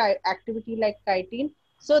similar activity like chitin.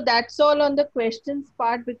 So that's all on the questions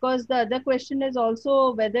part, because the other question is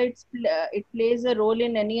also whether it plays a role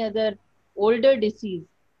in any other older disease.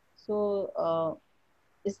 So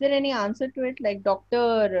is there any answer to it? Like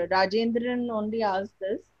Dr. Rajendran only asked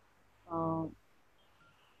this. Uh,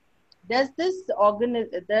 does this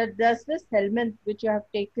helminth which you have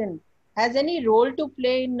taken has any role to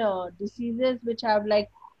play in diseases which have like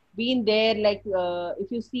been there, like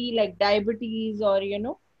if you see like diabetes or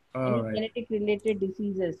All any right. genetic related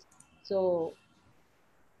diseases, so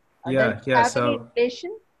does it Yeah, yeah. have any So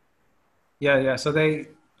relation? yeah. So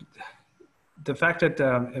the fact that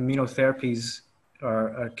immunotherapies are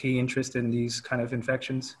a key interest in these kind of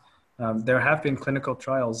infections, there have been clinical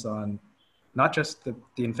trials on not just the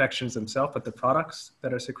infections themselves, but the products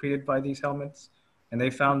that are secreted by these helminths. And they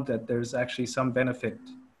found that there's actually some benefit,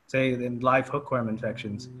 say in live hookworm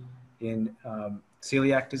infections, in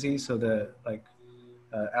celiac disease, so the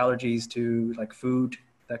allergies to like food,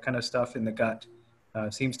 that kind of stuff in the gut,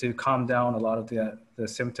 seems to calm down a lot of the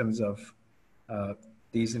symptoms of uh,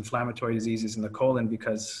 these inflammatory diseases in the colon,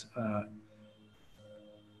 because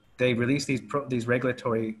they release these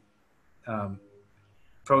regulatory um,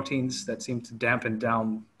 proteins that seem to dampen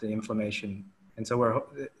down the inflammation. And so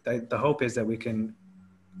the hope is that we can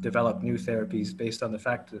develop new therapies based on the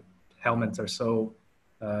fact that helminths are so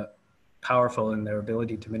uh, powerful in their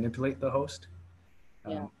ability to manipulate the host.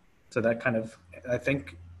 Yeah. So that kind of, I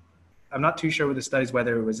think, I'm not too sure with the studies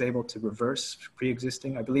whether it was able to reverse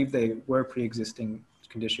pre-existing. I believe they were pre-existing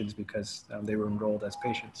conditions because they were enrolled as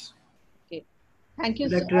patients. Okay, thank you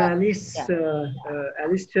so Dr. Alice, yeah.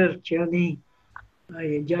 Alistair Tierney, I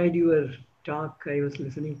enjoyed your talk. I was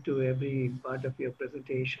listening to every part of your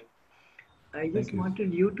presentation. I Thank just you.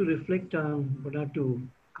 wanted you to reflect on one or two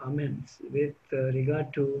comments with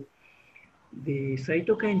regard to the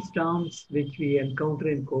cytokine storms which we encounter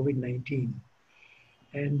in COVID-19.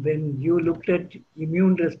 And when you looked at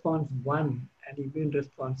immune response 1 and immune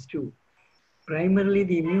response 2, primarily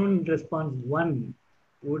the immune response 1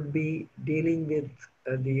 would be dealing with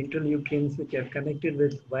the interleukins which are connected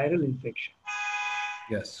with viral infection.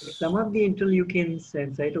 Yes. Some of the interleukins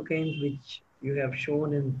and cytokines which you have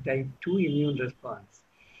shown in type 2 immune response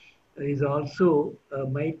is also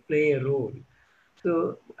might play a role.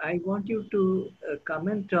 So I want you to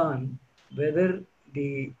comment on whether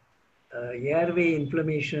the airway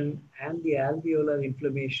inflammation and the alveolar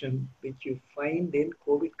inflammation which you find in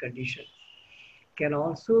COVID conditions can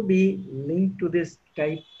also be linked to this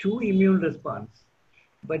type 2 immune response.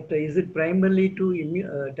 But is it primarily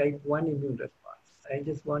to type 1 immune response? I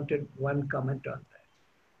just wanted one comment on that.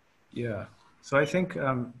 Yeah. So I think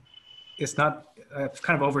it's not, I've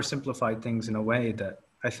kind of oversimplified things in a way that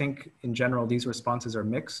I think in general these responses are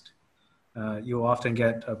mixed. You'll often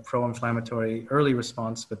get a pro-inflammatory early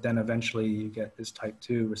response, but then eventually you get this type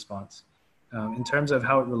 2 response. In terms of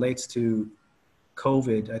how it relates to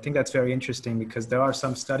COVID, I think that's very interesting because there are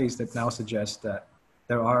some studies that now suggest that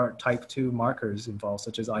there are type 2 markers involved,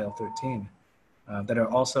 such as IL-13, that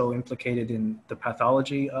are also implicated in the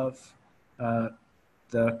pathology of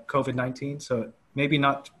the COVID-19. So maybe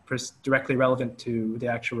not directly relevant to the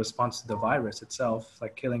actual response to the virus itself,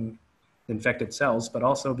 like killing the infected cells, but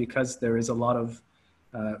also because there is a lot of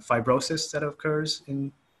fibrosis that occurs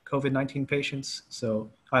in COVID-19 patients. So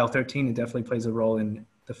IL-13 definitely plays a role in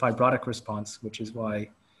the fibrotic response, which is why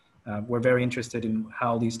we're very interested in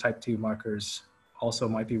how these type 2 markers also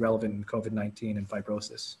might be relevant in COVID-19 and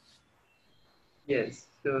fibrosis. Yes,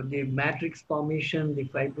 so the matrix formation, the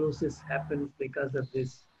fibrosis happens because of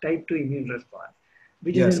this type 2 immune response,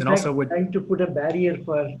 which is Yes, in and fact also would, trying to put a barrier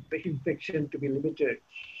for the infection to be limited.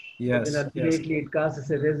 But then yes, ultimately it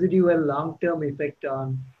causes a residual long-term effect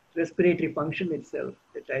on respiratory function itself.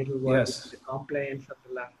 The title was yes, the compliance of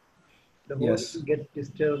the lung. The whole yes, thing gets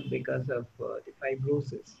disturbed because of the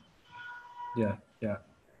fibrosis. yeah,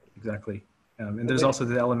 exactly. And So there's that also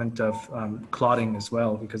the element of clotting as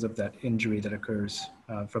well because of that injury that occurs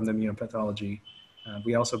from the immunopathology.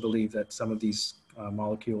 We also believe that some of these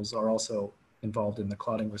molecules are also involved in the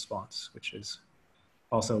clotting response, which is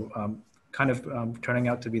also turning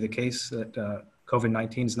out to be the case that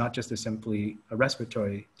COVID-19 is not just simply a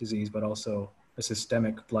respiratory disease, but also a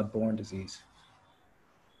systemic blood-borne disease.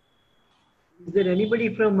 Is there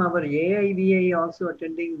anybody from our AIVA also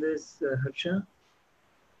attending this, Harsha?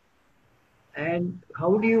 And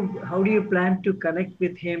how do you plan to connect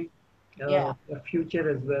with him Yeah. for future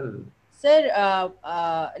as well? Sir,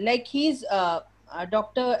 like he's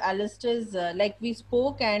Dr. Alistair's, like we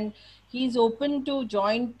spoke, and he's open to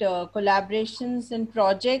joint collaborations in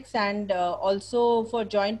projects, and also for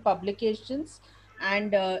joint publications,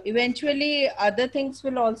 and eventually other things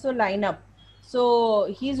will also line up. So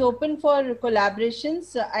he's open for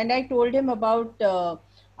collaborations, and I told him about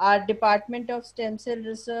our Department of Stem Cell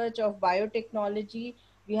Research of Biotechnology.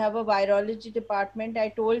 We have a virology department. I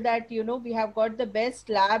told that, you know, we have got the best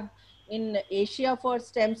lab in Asia for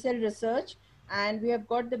stem cell research, and we have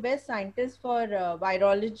got the best scientists for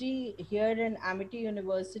virology here in Amity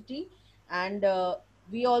University. And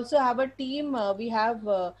we also have a team. We have,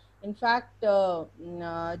 in fact,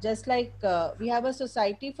 just like we have a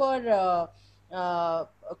society for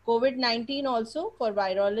COVID-19 also for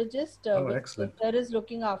virologists, Oh, which excellent. sir is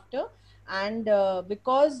looking after. And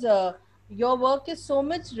because your work is so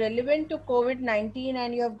much relevant to COVID-19,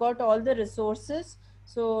 and you have got all the resources,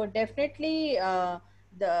 so definitely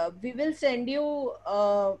we will send you,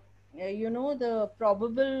 you know, the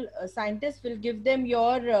probable scientists will give them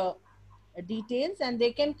your details, and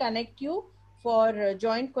they can connect you for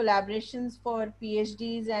joint collaborations for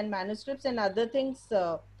PhDs and manuscripts and other things,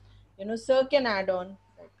 you know, sir can add on.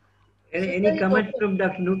 So Any sir is comment open. from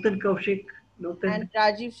Dr. Nutan Kaushik? And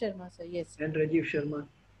Rajiv Sharma, sir, yes. And Rajiv Sharma.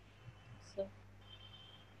 So,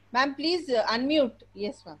 ma'am, please unmute.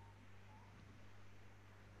 Yes, ma'am.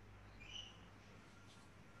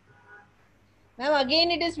 Ma'am,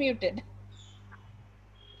 again it is muted.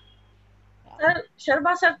 Sir,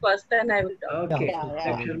 Sharma sir first, then I will talk. Okay,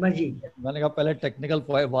 Yeah. Sharma ji. मैंने कहा पहले technical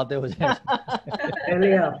बातें हो जाए. पहले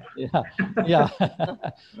आप. Yeah.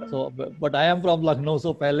 So, but I am from Lucknow,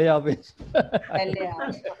 so पहले आप.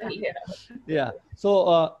 Yeah.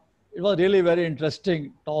 So it was really very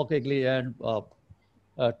interesting talk actually, and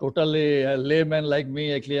totally a layman like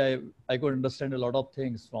me actually, I could understand a lot of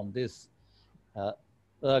things from this.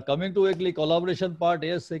 Coming to actually collaboration part,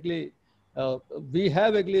 yes, actually we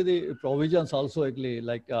have actually the provisions also actually,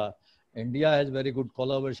 like India has very good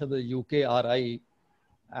collaboration with UKRI,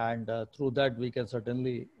 and through that we can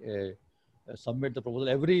certainly submit the proposal.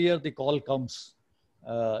 Every year the call comes.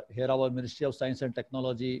 Here our Ministry of Science and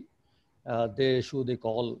Technology, they issue the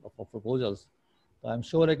call for proposals. So I'm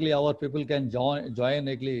sure actually our people can join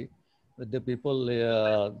actually with the people,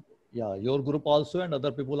 yeah, your group also, and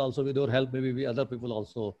other people also. With your help, maybe other people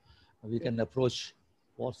also we can approach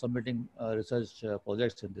for submitting research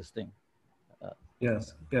projects in this thing.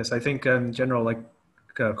 Yes, I think in general, like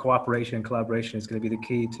cooperation and collaboration is going to be the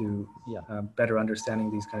key to better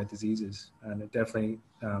understanding these kind of diseases, and it definitely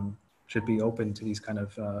should be open to these kind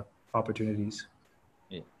of opportunities.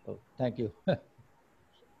 Yeah. Oh, thank you.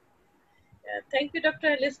 Thank you,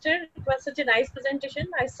 Dr. Alistair. It was such a nice presentation.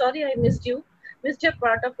 I'm sorry I missed your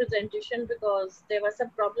part of presentation because there was some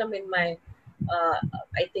problem in my,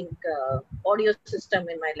 I think, audio system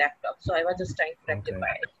in my laptop. So I was just trying to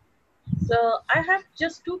rectify it. So I have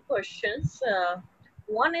just two questions.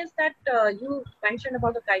 One is that you mentioned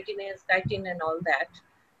about the chitin and all that.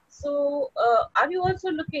 So are you also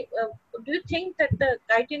looking, do you think that the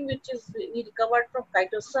chitin which is we recovered from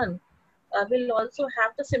chitosan will also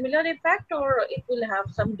have the similar effect, or it will have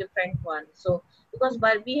some different one? So because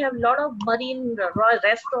we have a lot of marine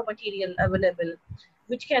rest raw material available,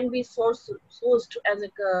 which can be sourced as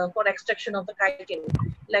a, for extraction of the chitin.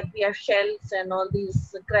 Like we have shells and all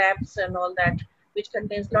these crabs and all that, which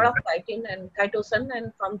contains a lot of chitin and chitosan,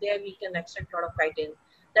 and from there we can extract a lot of chitin.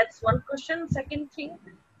 That's one question. Second thing,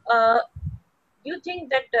 do you think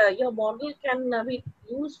that your model can be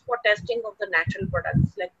used for testing of the natural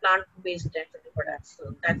products, like plant-based natural products?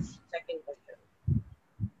 So that's second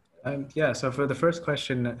question. Yeah, so for the first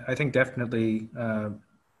question, I think definitely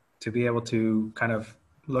to be able to kind of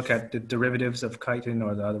look at the derivatives of chitin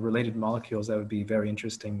or the related molecules, that would be very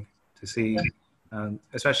interesting to see,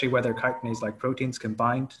 especially whether chitinase-like proteins can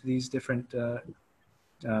bind to these different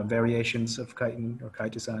variations of chitin or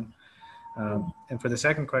chitosan. And for the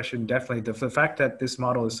second question, definitely the fact that this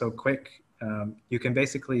model is so quick, you can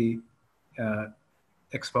basically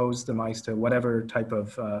expose the mice to whatever type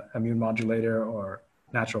of immune modulator or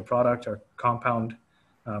natural product or compound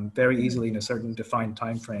very easily in a certain defined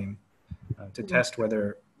time frame to test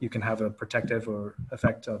whether you can have a protective or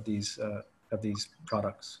effect of these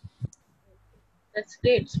products. That's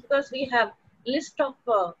great, because we have list of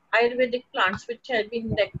Ayurvedic plants which have been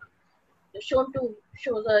like shown to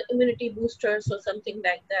show the immunity boosters or something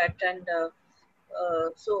like that, and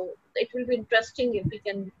so it will be interesting if we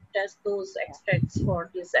can test those extracts for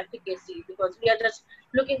this efficacy, because we are just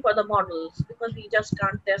looking for the models, because we just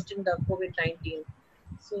can't test in the COVID-19.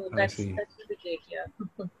 So I that see. will be great.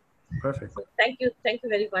 Yeah. Perfect. So thank you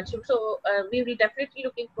very much. So we will definitely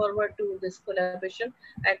looking forward to this collaboration.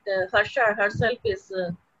 And Harsha herself is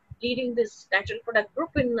leading this natural product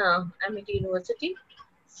group in Amity University.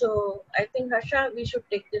 So I think Harsha, we should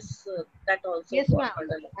take this that also. Yes, ma'am.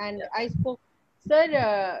 And Yeah. I spoke,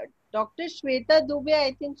 sir, Dr. Shweta Dubey,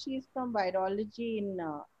 I think she's from virology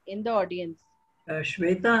in the audience.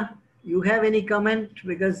 Shweta, you have any comment?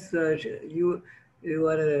 Because you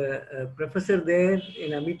are a professor there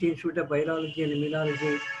in Amity Institute of Virology and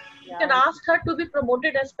Immunology. You can ask her to be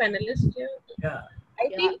promoted as panelist here. Yeah.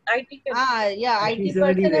 IT can. Yeah, She's IT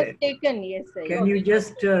already person has there. taken, yes, sir. Can you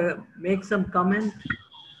just make some comment?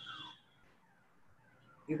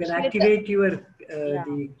 You can Shweta. activate your Yeah.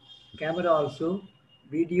 the camera also,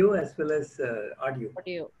 video as well as audio.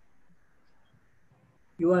 Audio.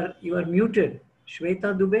 You are muted,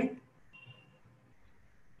 Shweta Dubey.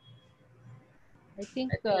 I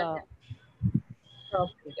think, Probably,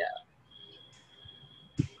 yeah.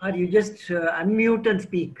 Or you just unmute and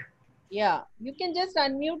speak. yeah, you can just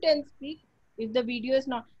unmute and speak if the video is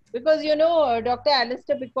not, because you know, Dr.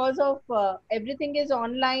 Alistair, because of everything is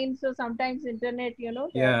online, so sometimes internet, you know,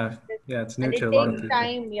 Yeah, it's new and to it a lot of takes people.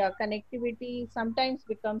 time. Yeah, connectivity sometimes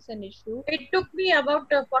becomes an issue. It took me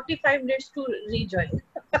about 45 minutes to rejoin.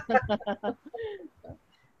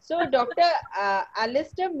 So, Dr.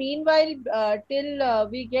 Alistair, meanwhile, till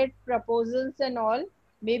we get proposals and all,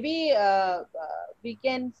 maybe we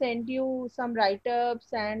can send you some write-ups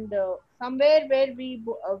and somewhere where we,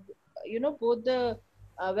 you know, both the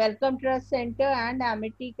Welcome Trust Center and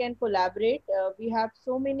Amity can collaborate. We have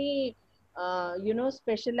so many, you know,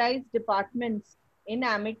 specialized departments in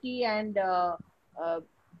Amity, and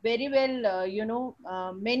very well, you know,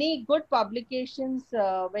 many good publications.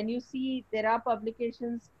 When you see, there are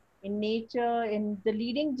publications in Nature, in the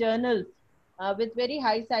leading journals with very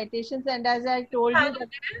high citations. And as I told you,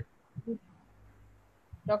 that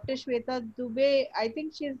Dr. Shweta Dubey, I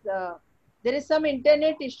think there is some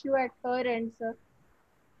internet issue at her end, sir.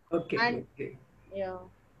 Okay. And okay. yeah.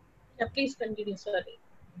 Yeah, please continue. Sorry.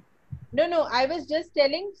 No, I was just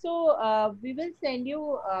telling. So we will send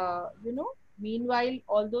you, you know, meanwhile,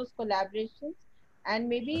 all those collaborations, and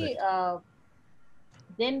maybe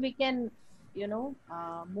then we can, you know,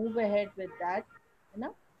 move ahead with that, you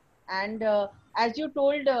know. And as you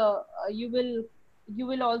told, you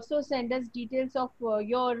will also send us details of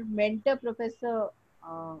your mentor, Professor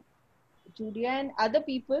uh, Julia, and other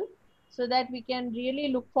people, so that we can really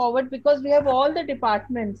look forward, because we have all the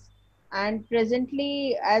departments. And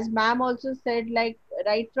presently, as ma'am also said, like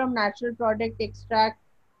right from natural product extract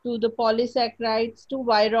to the polysaccharides to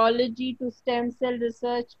virology to stem cell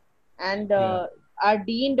research, and our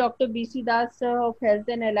dean, Dr. BC Das, sir, of Health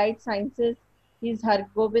and Allied Sciences, he's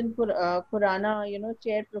Hargobind Khurana, you know,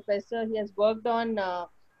 chair professor. He has worked on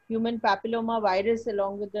human papilloma virus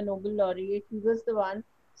along with the Nobel laureate. He was the one.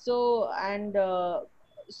 So, and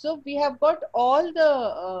so we have got all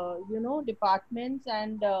the you know, departments,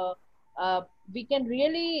 and we can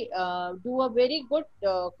really do a very good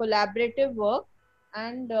collaborative work.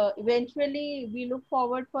 And eventually we look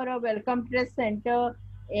forward for a Welcome Trust Center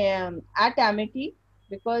at Amity,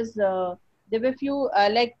 because there were few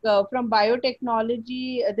from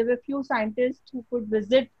biotechnology, there were few scientists who could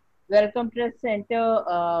visit Welcome Trust Center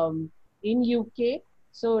in UK.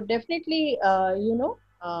 So definitely, you know,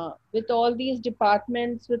 with all these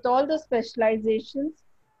departments, with all the specializations,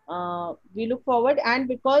 we look forward. And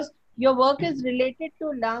because your work is related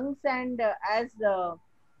to lungs, and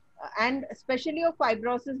and especially of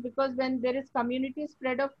fibrosis, because when there is community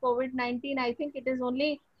spread of COVID-19, I think it is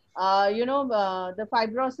only you know, the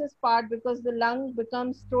fibrosis part, because the lung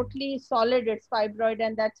becomes totally solid, it's fibroid,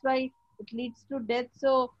 and that's why it leads to death.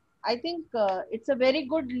 So I think it's a very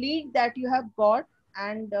good lead that you have got,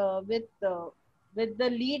 and with the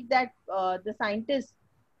lead that the scientists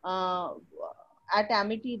uh, at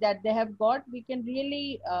Amity that they have got, we can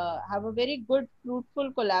really have a very good,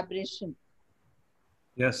 fruitful collaboration.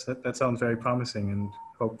 Yes, that sounds very promising, and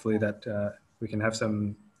hopefully that we can have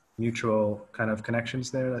some mutual kind of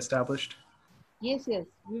connections there established. Yes,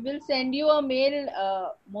 we will send you a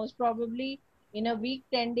mail, most probably in a week,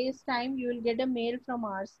 10 days time. You will get a mail from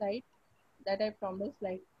our side, that I promise,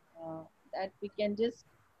 like that we can just,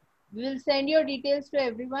 we will send your details to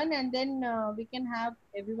everyone, and then we can have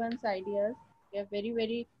everyone's ideas. We are very,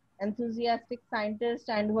 very enthusiastic scientists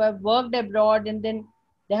and who have worked abroad, and then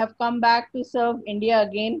they have come back to serve India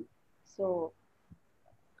again. So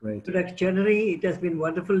Great. So Dr. Chandri, it has been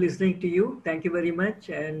wonderful listening to you. Thank you very much.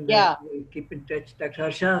 And yeah, we'll keep in touch. Dr.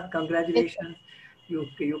 Harsha, congratulations. You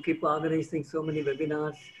keep organizing so many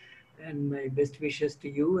webinars, and my best wishes to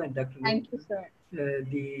you and Dr. thank you, sir.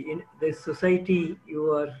 The society,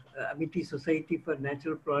 you are Amity Society for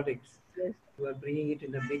Natural Products. Yes. You are bringing it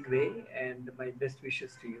in a big way, and my best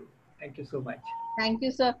wishes to you. Thank you so much. Thank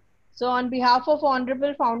you, sir. So on behalf of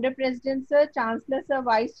Honorable Founder President, sir, Chancellor, sir,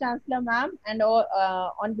 Vice Chancellor, ma'am, and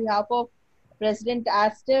on behalf of President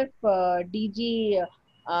ASTIF, DG,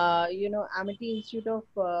 Amity Institute of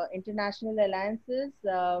International Alliances,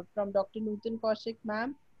 from Dr. Nutan Kaushik,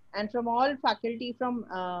 ma'am, and from all faculty from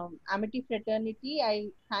Amity Fraternity, I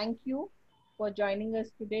thank you for joining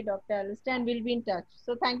us today, Dr. Alistair, and we'll be in touch.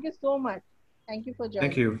 So thank you so much. Thank you for joining.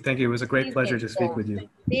 Thank you. Thank you. It was a great pleasure to speak with you.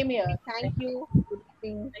 Same here. Thank you. Good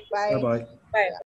evening. Bye. Bye-bye. Bye.